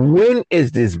 When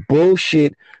is this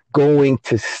bullshit going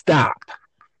to stop?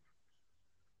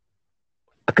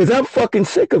 Because I'm fucking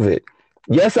sick of it.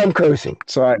 Yes, I'm cursing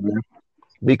Sorry, man.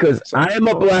 because So, I am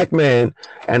a black man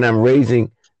and I'm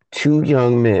raising two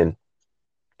young men,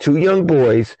 two young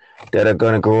boys that are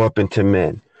going to grow up into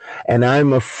men. And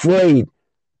I'm afraid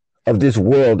of this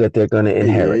world that they're going to yeah,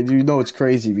 inherit. it's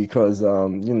crazy because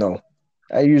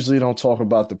I usually don't talk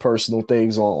about the personal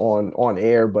things on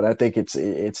air, but I think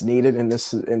it's needed in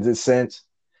this sense.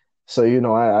 So,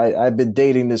 I've been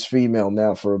dating this female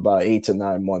now for about 8 to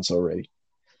 9 months already.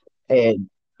 And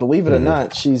believe it or Mm-hmm.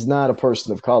 not, she's not a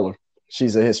person of color.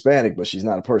 She's a Hispanic, but she's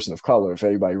not a person of color, if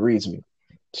anybody reads me.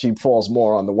 She falls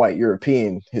more on the white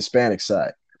European Hispanic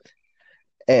side.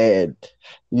 And,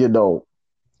 you know,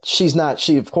 she's not,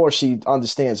 she, of course, she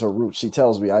understands her roots. She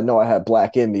tells me, I know I have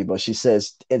black in me, but she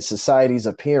says, in society's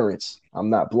appearance, I'm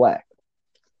not black.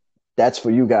 That's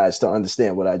for you guys to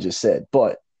understand what I just said.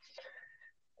 But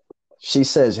she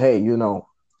says, hey,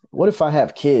 what if I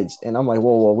have kids? And I'm like,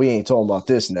 whoa, we ain't talking about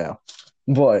this now.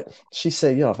 But she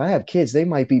said, if I have kids, they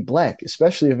might be black,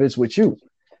 especially if it's with you.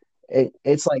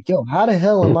 It's like, how the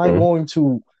hell am I Mm-hmm. going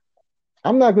to?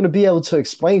 I'm not going to be able to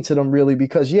explain to them really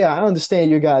because, yeah, I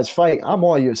understand you guys fight. I'm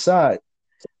on your side,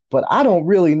 but I don't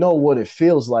really know what it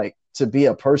feels like to be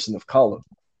a person of color.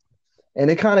 And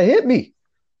it kind of hit me.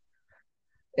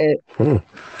 And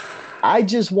I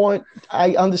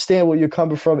understand where you're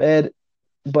coming from, Ed,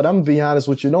 but I'm going to be honest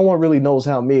with you. No one really knows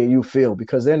how me and you feel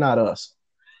because they're not us.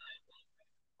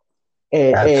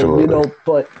 And Absolutely.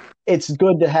 but it's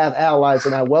good to have allies,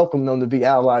 and I welcome them to be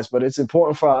allies. But it's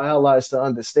important for our allies to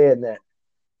understand that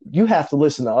you have to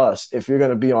listen to us if you're going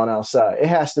to be on our side. It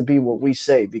has to be what we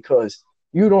say because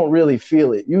you don't really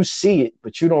feel it. You see it,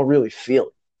 but you don't really feel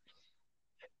it.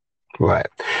 Right.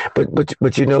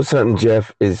 But you know something,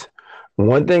 Jeff, is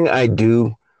one thing I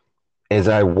do is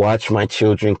I watch my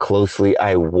children closely.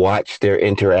 I watch their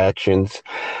interactions.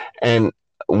 And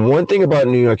one thing about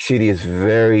New York City is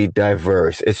very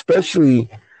diverse, especially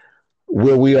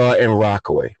where we are in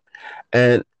Rockaway.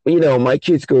 And, my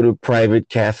kids go to private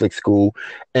Catholic school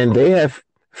and they have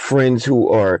friends who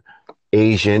are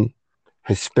Asian,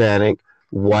 Hispanic,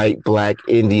 white, black,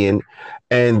 Indian,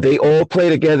 and they all play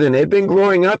together and they've been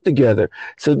growing up together.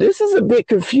 So this is a bit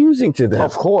confusing to Of them.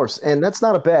 course. And that's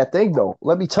not a bad thing, though.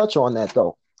 Let me touch on that,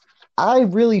 though. I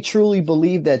really truly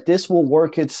believe that this will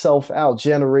work itself out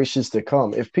generations to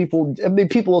come. People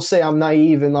will say I'm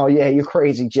naive and, oh, yeah, you're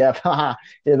crazy, Jeff.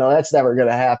 That's never going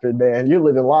to happen, man. You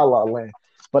live in la la land.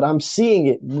 But I'm seeing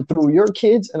it through your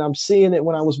kids, and I'm seeing it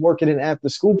when I was working in after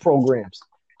school programs.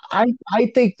 I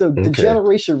think the Okay.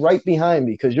 generation right behind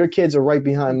me, because your kids are right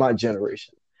behind my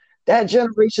generation, that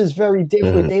generation is very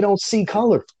different. Mm-hmm. They don't see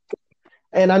color.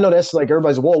 And I know that's like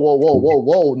everybody's whoa, whoa, whoa, whoa,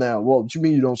 whoa now. Well, what you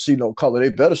mean you don't see no color? They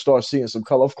better start seeing some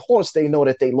color. Of course, they know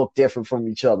that they look different from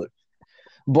each other.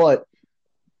 But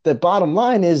the bottom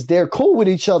line is they're cool with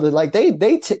each other. Like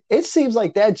it seems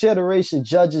like that generation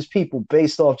judges people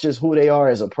based off just who they are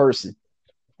as a person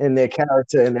and their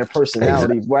character and their Exactly.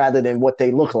 personality rather than what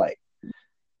they look like.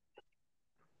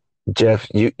 Jeff,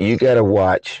 you got to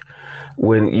watch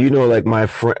when like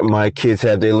my kids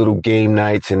have their little game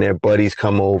nights and their buddies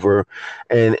come over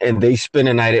and they spend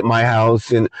a night at my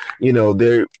house and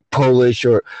they're Polish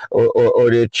or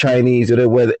they're Chinese or they're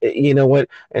whether you know what,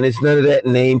 and it's none of that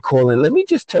name calling. Let me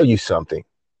just tell you something.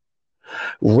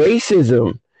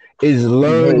 Racism is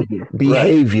learned Behavior. Right.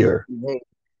 behavior.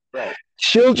 Right.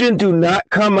 Children do not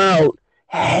come out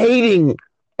hating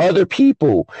other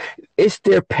people. It's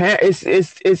their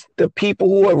it's the people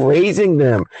who are raising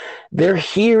them. They're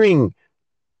hearing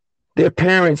their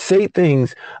parents say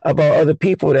things about other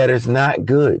people that is not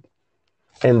good,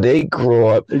 and they grow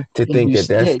up to think that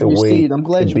that's the You see, way I'm to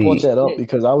glad you brought be. that up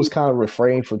because I was kind of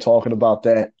refraining from talking about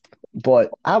that.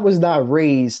 But I was not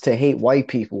raised to hate white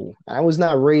people. I was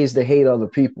not raised to hate other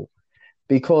people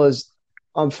because,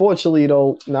 unfortunately,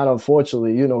 though, not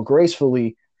unfortunately,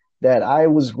 gracefully, that I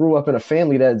grew up in a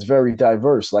family that is very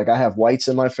diverse. Like I have whites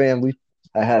in my family,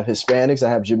 I have Hispanics,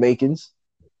 I have Jamaicans,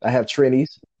 I have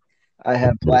Trinis, I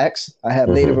have blacks, I have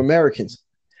Native Hmm. Americans.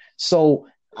 So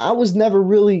I was never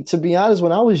really, to be honest,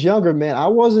 when I was younger, man, I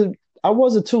wasn't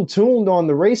too tuned on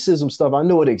the racism stuff. I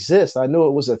knew it exists. I knew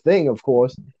it was a thing, of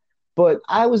course, but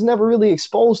I was never really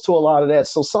exposed to a lot of that.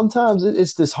 So sometimes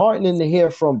it's disheartening to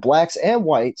hear from blacks and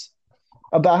whites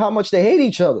about how much they hate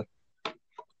each other.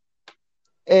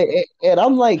 And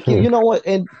I'm like, you know what?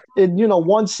 And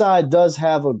one side does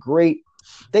have a great,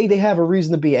 they have a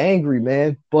reason to be angry,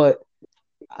 man. But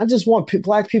I just want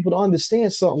black people to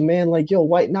understand something, man. Like, yo,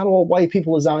 not all white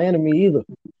people is our enemy either.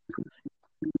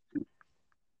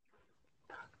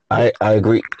 I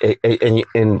agree,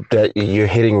 and that you're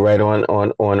hitting right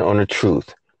on the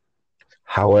truth.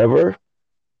 However,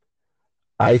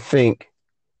 I think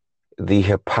the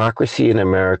hypocrisy in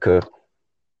America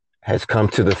has come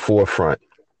to the forefront,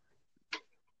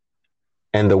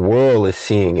 and the world is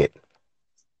seeing it,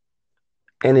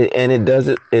 and it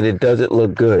doesn't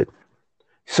look good.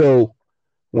 So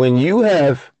when you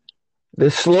have the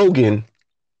slogan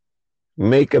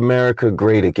 "Make America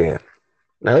Great Again,"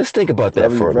 now let's think about that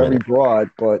Very, for a very minute. broad,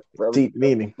 but deep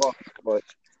meaning.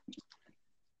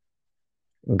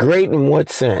 Great in what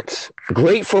sense?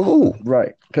 Great for who?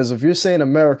 Right. Because if you're saying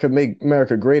America, make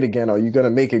America great again, are you going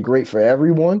to make it great for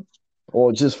everyone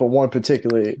or just for one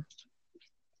particular,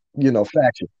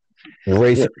 faction?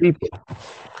 Race Yeah. of people.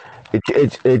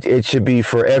 It should be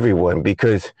for everyone,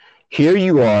 because here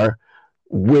you are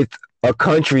with a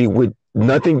country with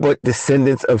nothing but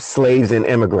descendants of slaves and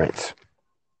immigrants,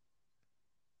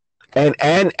 and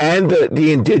the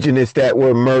indigenous that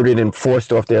were murdered and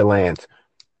forced off their lands.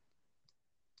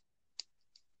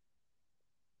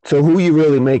 So who you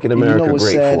really making And you know America what's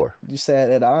great sad? for? You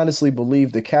said that I honestly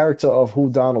believe the character of who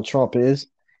Donald Trump is,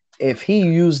 if he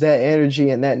used that energy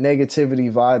and that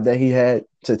negativity vibe that he had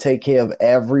to take care of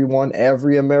everyone,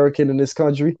 every American in this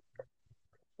country,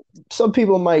 some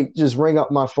people might just ring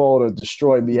up my phone or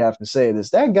destroy me after saying this.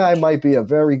 That guy might be a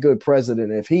very good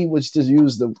president if he was to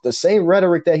use the same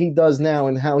rhetoric that he does now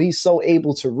and how he's so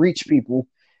able to reach people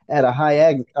at a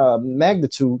high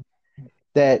magnitude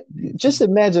that just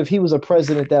imagine if he was a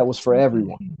president that was for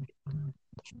everyone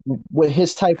with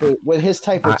his type of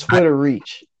I Twitter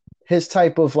reach, his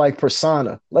type of like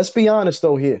persona. Let's be honest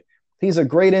though here. He's a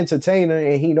great entertainer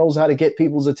and he knows how to get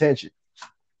people's attention.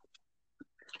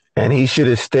 And he should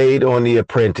have stayed on The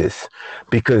Apprentice,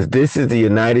 because this is the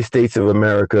United States of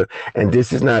America, and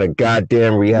this is not a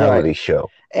goddamn Right. reality show.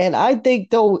 And I think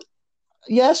though,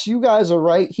 yes, you guys are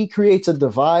right. He creates a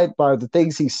divide by the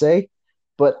things he say,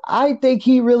 but I think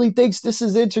he really thinks this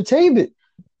is entertainment.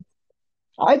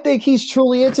 I think he's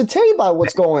truly entertained by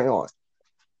what's going on.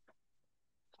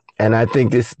 And I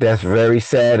think that's very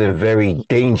sad and very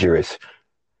dangerous.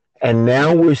 And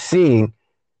now we're seeing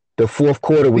the fourth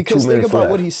quarter with two Because think minutes about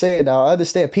what left. he's saying now. I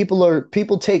understand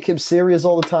people take him serious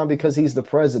all the time because he's the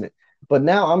president. But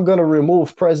now I'm going to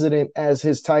remove president as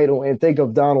his title and think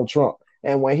of Donald Trump.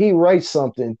 And when he writes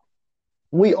something,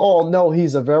 we all know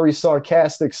he's a very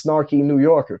sarcastic, snarky New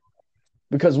Yorker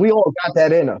because we all got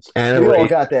that in us. And a We all race.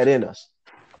 got that in us.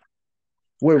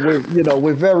 We're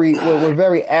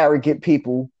very arrogant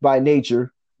people by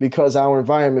nature because our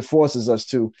environment forces us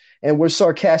to, and we're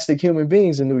sarcastic human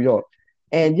beings in New York.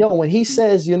 And when he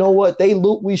says, you know what, they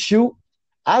loot, we shoot,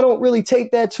 I don't really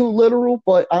take that too literal,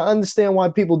 but I understand why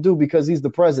people do because he's the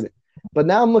president. But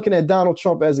now I'm looking at Donald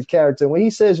Trump as a character. When he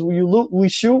says, "Well, you loot, we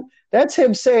shoot," that's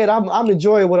him saying, "I'm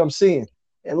enjoying what I'm seeing,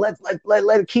 and let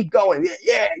it keep going." Yeah,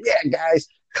 yeah, yeah, guys,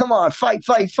 come on, fight,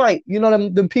 fight, fight. You know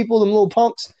them people, them little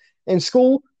punks in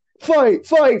school, fight,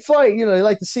 fight, fight. They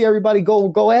like to see everybody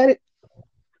go at it.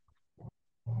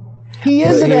 He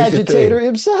is But an here's the agitator thing.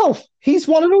 himself. He's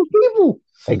one of those people.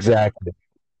 Exactly.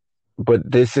 But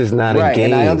this is not a Right,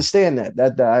 and I game. understand that.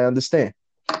 That I understand.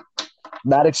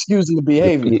 Not excusing the You're,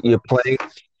 behavior. you're playing.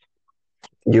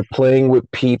 You're playing with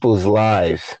people's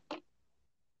lives,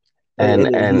 and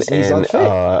And and he's and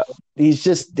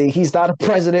unfit. He's not a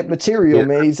president material, yeah,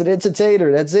 man. He's an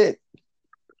entertainer. That's it.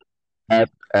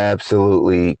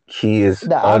 absolutely, he is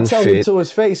Now I'll tell him unfit. to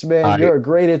his face, man. I You're a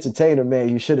great entertainer, man.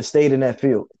 You should have stayed in that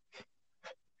field.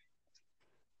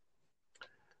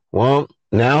 Well,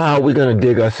 now how are we gonna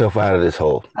dig ourselves out of this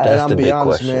hole? And That's I'm the be big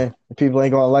honest, question. man. People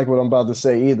ain't gonna like what I'm about to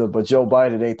say either. But Joe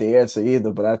Biden ain't the answer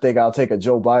either. But I think I'll take a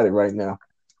Joe Biden right now.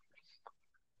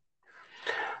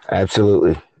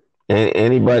 Absolutely,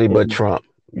 anybody but And Trump,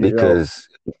 you know, because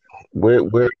we're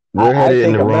we're I, we're I headed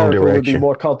in think the wrong America would be direction.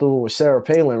 more comfortable with Sarah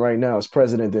Palin right now as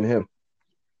president than him.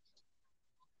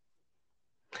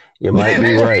 You might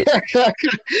be right.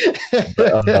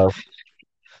 Uh,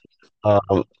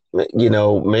 um,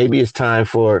 maybe it's time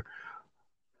for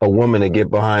a woman to get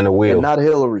behind the And wheel. not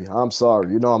Hillary. I'm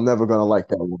sorry. You know, I'm never gonna like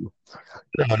that woman.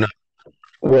 No, no.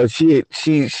 Well, she's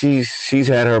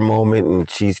had her moment, and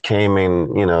she's came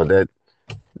in. You know that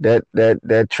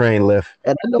train left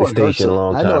And I know the it hurts station a her.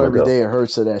 long I know time every ago. day it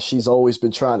hurts her that she's always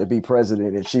been trying to be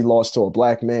president and she lost to a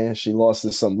black man. She lost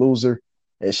to some loser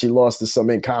and she lost to some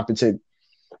incompetent.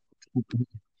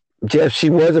 Jeff, she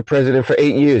was a president for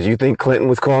 8 years. You think Clinton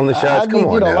was calling the I shots? Come mean,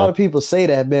 you on know, a lot now. of people say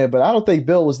that, man, but I don't think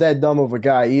Bill was that dumb of a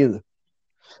guy either.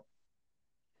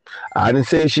 I didn't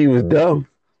say she was dumb,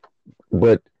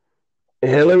 but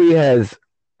Hillary has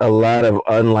a lot of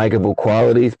unlikable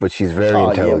qualities, but she's very Oh yeah,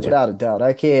 intelligent. without a doubt.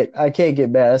 I can't get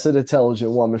mad. That's an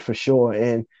intelligent woman for sure.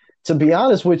 And to be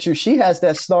honest with you, she has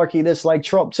that snarkiness like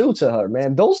Trump too to her,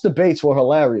 man. Those debates were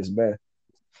hilarious, man.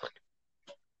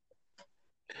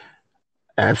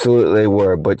 Absolutely, they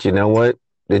were. But you know what?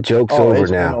 The joke's Oh, over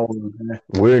it's been now. over, man.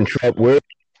 We're in trouble.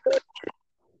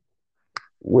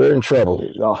 We're in trouble.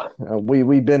 Oh,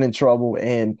 we've been in trouble,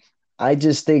 and I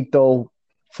just think though,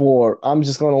 for I'm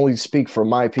just gonna only speak for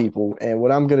my people, and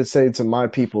what I'm gonna say to my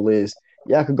people is,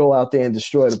 y'all could go out there and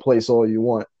destroy the place all you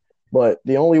want, but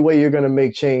the only way you're gonna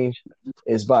make change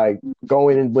is by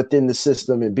going in within the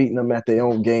system and beating them at their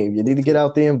own game. You need to get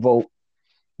out there and vote.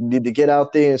 You need to get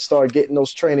out there and start getting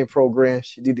those training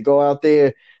programs. You need to go out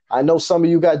there. I know some of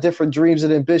you got different dreams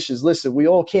and ambitions. Listen, we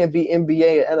all can't be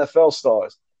NBA and NFL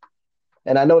stars.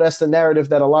 And I know that's the narrative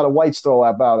that a lot of whites throw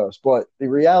about us. But the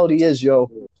reality is, yo,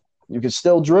 you can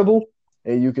still dribble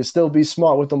and you can still be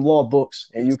smart with them law books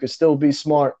and you can still be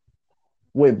smart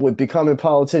with becoming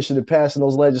politician and passing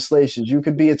those legislations. You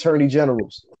could be attorney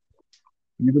generals.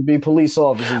 You could be police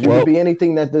officers. You could Well, be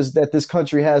anything that this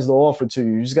country has to offer to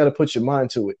you. You just got to put your mind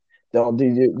to it.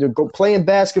 Playing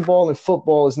basketball and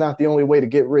football is not the only way to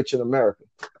get rich in America.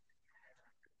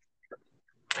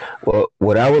 well,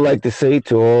 what I would like to say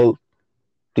to all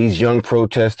these young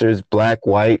protesters, black,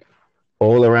 white,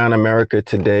 all around America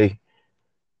today,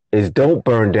 is don't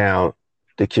burn down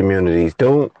the communities.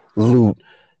 Don't loot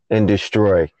and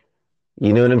destroy.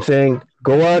 You know what I'm saying?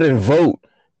 Go out and vote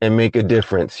and make a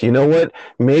difference. You know what?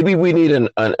 Maybe we need an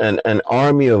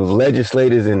army of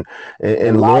legislators And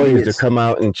and lawyers to lobbyists. come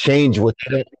out and change what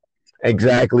they don't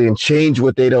exactly and change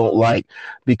what they don't like.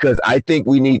 Because I think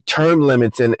we need term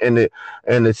limits in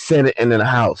the Senate and in the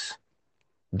House.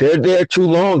 They're there too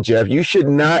long, Jeff. You should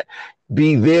not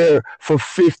be there for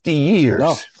 50 No.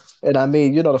 years. And I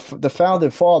mean, the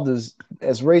founding fathers,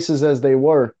 as racist as they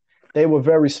were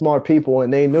very smart people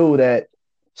and they knew that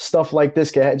stuff like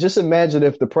this could just imagine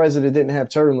if the president didn't have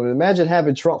term limits. Imagine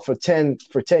having Trump for 10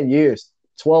 years,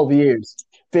 12 years,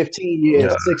 15 years,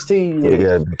 Yeah, 16 you years.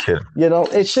 gotta be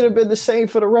kidding. It should have been the same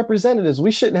for the representatives.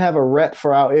 We shouldn't have a rep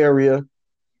for our area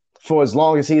for as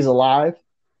long as he's alive.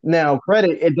 Now,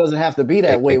 credit, it doesn't have to be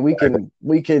that way. Exactly.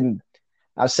 We can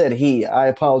I said he. I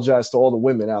apologize to all the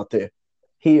women out there.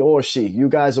 He or she. You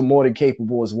guys are more than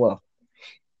capable as well.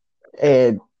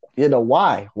 And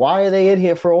why? Why are they in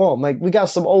here for all? Like, we got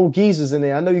some old geezers in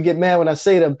there. I know you get mad when I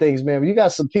say them things, man. But you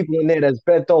got some people in there that's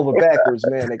bent over backwards,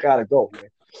 man. They gotta go,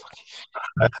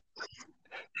 man.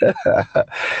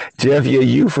 Jeff, your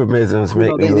euphemisms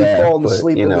make me They laugh, fall but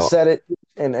asleep in the Senate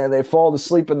and they fall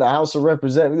asleep in the House of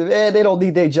Representatives. They don't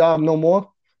need their job no more.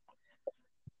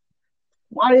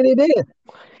 Why are they there?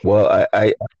 well,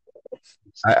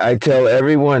 I tell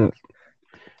everyone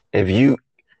if you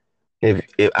if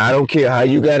I don't care how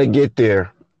you got to get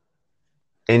there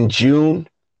in June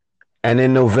and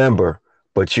in November,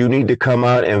 but you need to come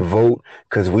out and vote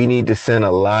because we need to send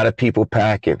a lot of people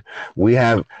packing. We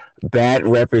have bad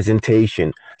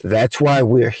representation. That's why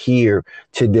we're here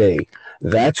today.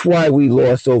 That's why we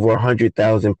lost over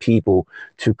 100,000 people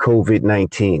to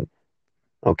COVID-19.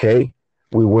 Okay?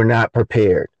 We were not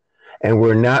prepared. And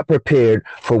we're not prepared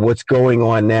for what's going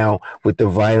on now with the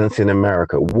violence in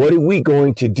America. What are we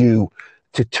going to do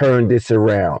to turn this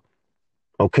around?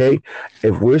 Okay?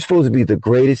 If we're supposed to be the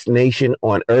greatest nation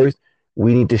on earth,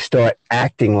 we need to start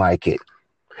acting like it.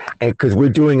 And because we're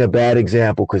doing a bad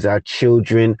example because our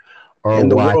children are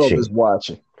And the world watching. is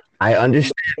watching. I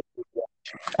understand.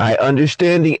 I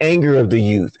understand the anger of the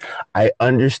youth. I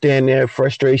understand their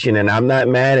frustration, and I'm not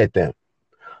mad at them.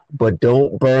 But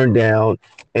don't burn down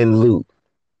and loot.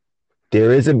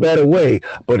 There is a better way,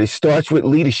 but it starts with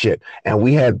leadership. And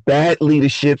we have bad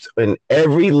leaderships in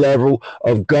every level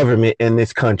of government in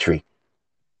this country.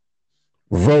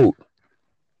 Vote.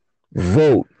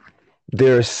 Vote.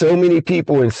 There are so many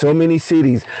people in so many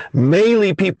cities,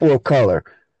 mainly people of color,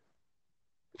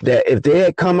 that if they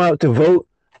had come out to vote,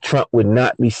 Trump would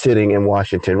not be sitting in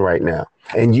Washington right now.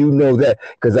 And you know that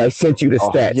because I sent you the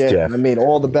Oh stats, yeah, I Jeff. mean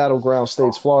all the battleground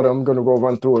states, Florida. I'm gonna go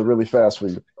run through it really fast for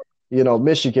you.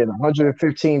 Michigan,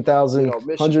 115,000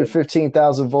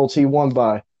 Michigan. votes he won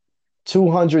by.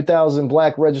 200,000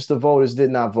 black registered voters did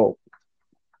not vote.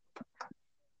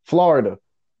 Florida,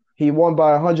 he won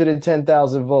by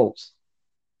 110,000 votes.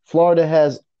 Florida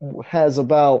has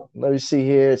about, let me see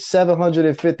here,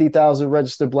 750,000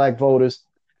 registered black voters.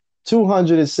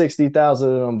 260,000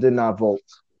 of them did not vote.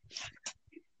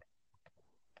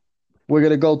 We're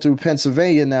going to go through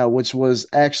Pennsylvania now, which was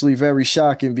actually very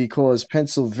shocking because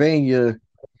Pennsylvania,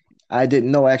 I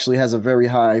didn't know, actually has a very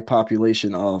high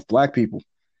population of black people.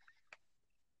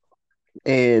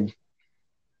 And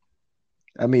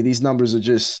I mean, these numbers are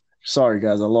just, sorry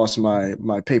guys, I lost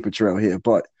my paper trail here,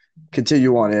 but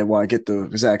continue on, Ed, while I get the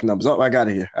exact numbers. Oh, I got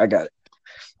it here. I got it.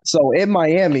 So in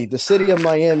Miami, the city of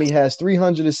Miami has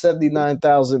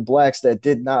 379,000 blacks that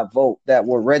did not vote, that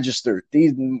were registered.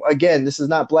 These, again, this is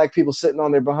not black people sitting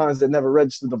on their behinds that never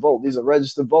registered to vote. These are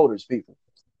registered voters, people.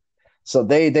 So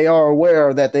they are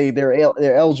aware that they're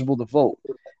eligible to vote.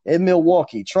 In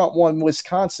Milwaukee, Trump won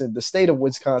Wisconsin, the state of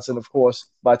Wisconsin, of course,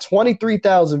 by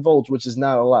 23,000 votes, which is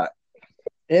not a lot.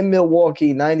 In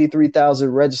Milwaukee, 93,000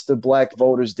 registered black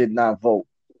voters did not vote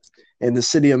in the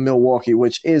city of Milwaukee,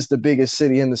 which is the biggest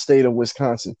city in the state of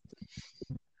Wisconsin.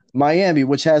 Miami,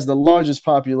 which has the largest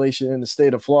population in the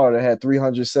state of Florida, had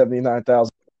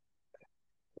 379,000.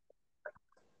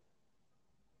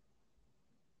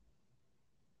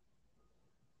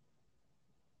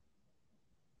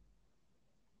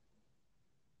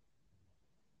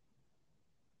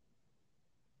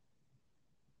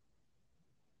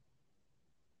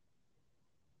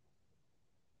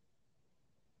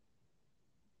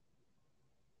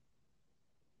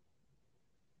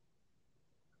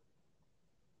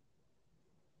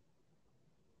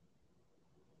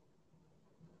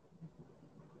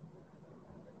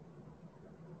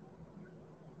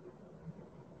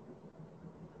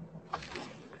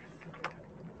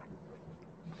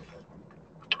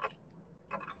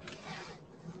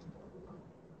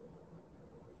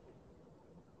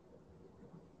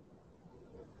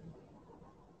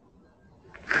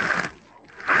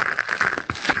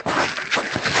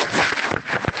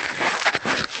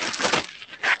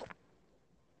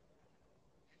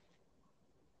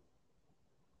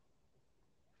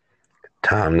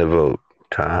 Time to vote.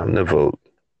 Time to vote.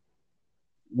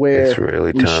 Where it's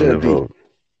really we time to should be. vote.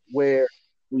 Where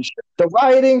we should. The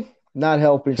rioting, not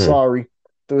helping. Sorry.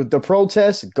 The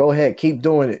protests, go ahead, keep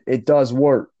doing it. It does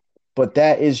work, but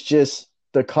that is just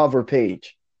the cover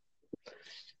page.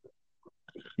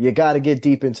 You got to get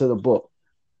deep into the book.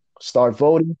 Start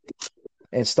voting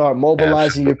and start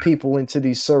mobilizing your people into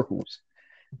these circles.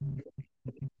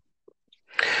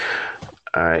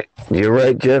 All right. You're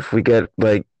right, Jeff. We got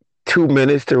like 2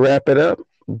 minutes to wrap it up.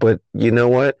 But you know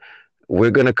what?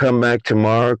 We're going to come back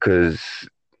tomorrow because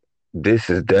this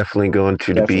is definitely going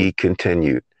to be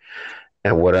continued.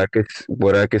 And what I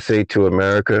could say to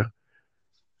America,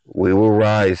 we will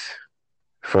rise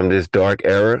from this dark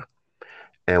era,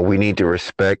 and we need to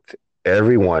respect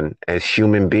everyone as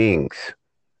human beings.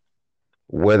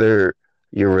 Whether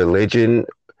your religion,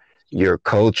 your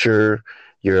culture,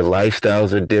 your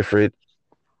lifestyles are different,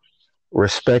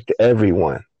 respect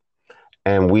everyone.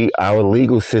 And our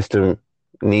legal system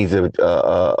needs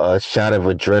a shot of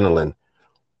adrenaline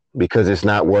because it's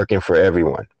not working for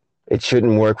everyone. It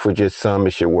shouldn't work for just some.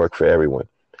 It should work for everyone.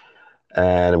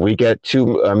 And we got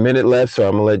a minute left, so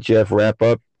I'm gonna let Jeff wrap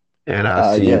up, and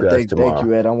I'll see you guys tomorrow. Thank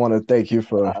you, Ed. I want to thank you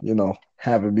for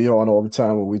having me on all the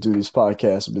time when we do these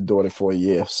podcasts. I've been doing it for a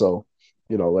year, so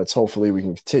let's hopefully we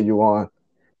can continue on.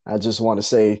 I just want to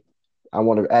say I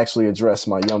want to actually address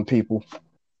my young people.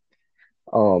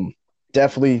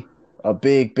 Definitely a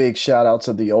big shout out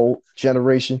to the old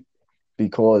generation,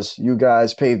 because you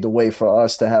guys paved the way for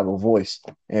us to have a voice.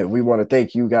 And we want to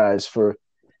thank you guys for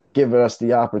giving us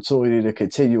the opportunity to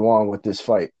continue on with this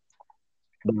fight.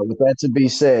 But with that to be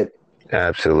said,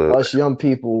 absolutely, us young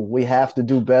people, we have to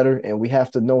do better, and we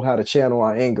have to know how to channel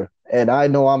our anger. And I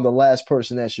know I'm the last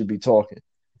person that should be talking,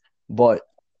 but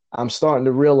I'm starting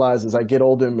to realize as I get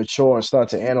older and mature and start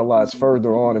to analyze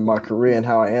further on in my career and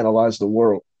how I analyze the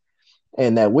world,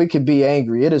 and that we can be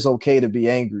angry. It is okay to be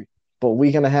angry, but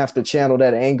we're going to have to channel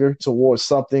that anger towards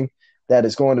something that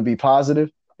is going to be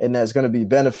positive and that's going to be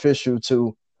beneficial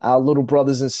to our little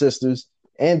brothers and sisters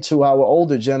and to our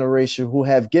older generation who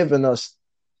have given us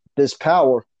this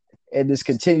power and this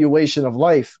continuation of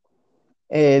life.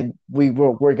 And we're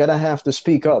going to have to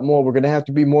speak up more. We're going to have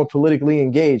to be more politically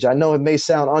engaged. I know it may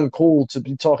sound uncool to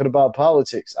be talking about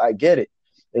politics. I get it.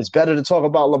 It's better to talk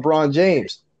about LeBron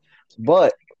James.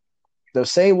 But the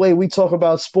same way we talk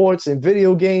about sports and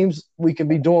video games, we can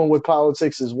be doing with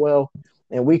politics as well.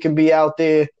 And we can be out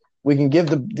there We can give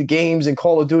the games and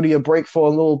Call of Duty a break for a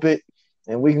little bit,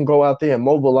 and we can go out there and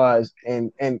mobilize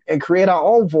and create our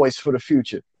own voice for the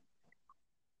future.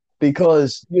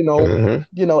 Because Hmm.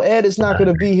 Ed is not going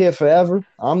to be here forever.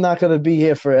 I'm not going to be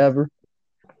here forever,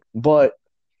 but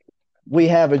we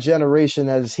have a generation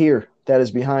that is here, that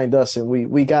is behind us, and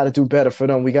we got to do better for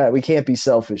them. We can't be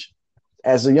selfish.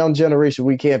 As a young generation,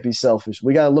 we can't be selfish.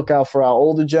 We got to look out for our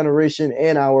older generation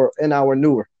and our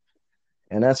newer.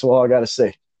 And that's all I got to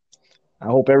say. I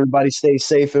hope everybody stays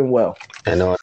safe and well. And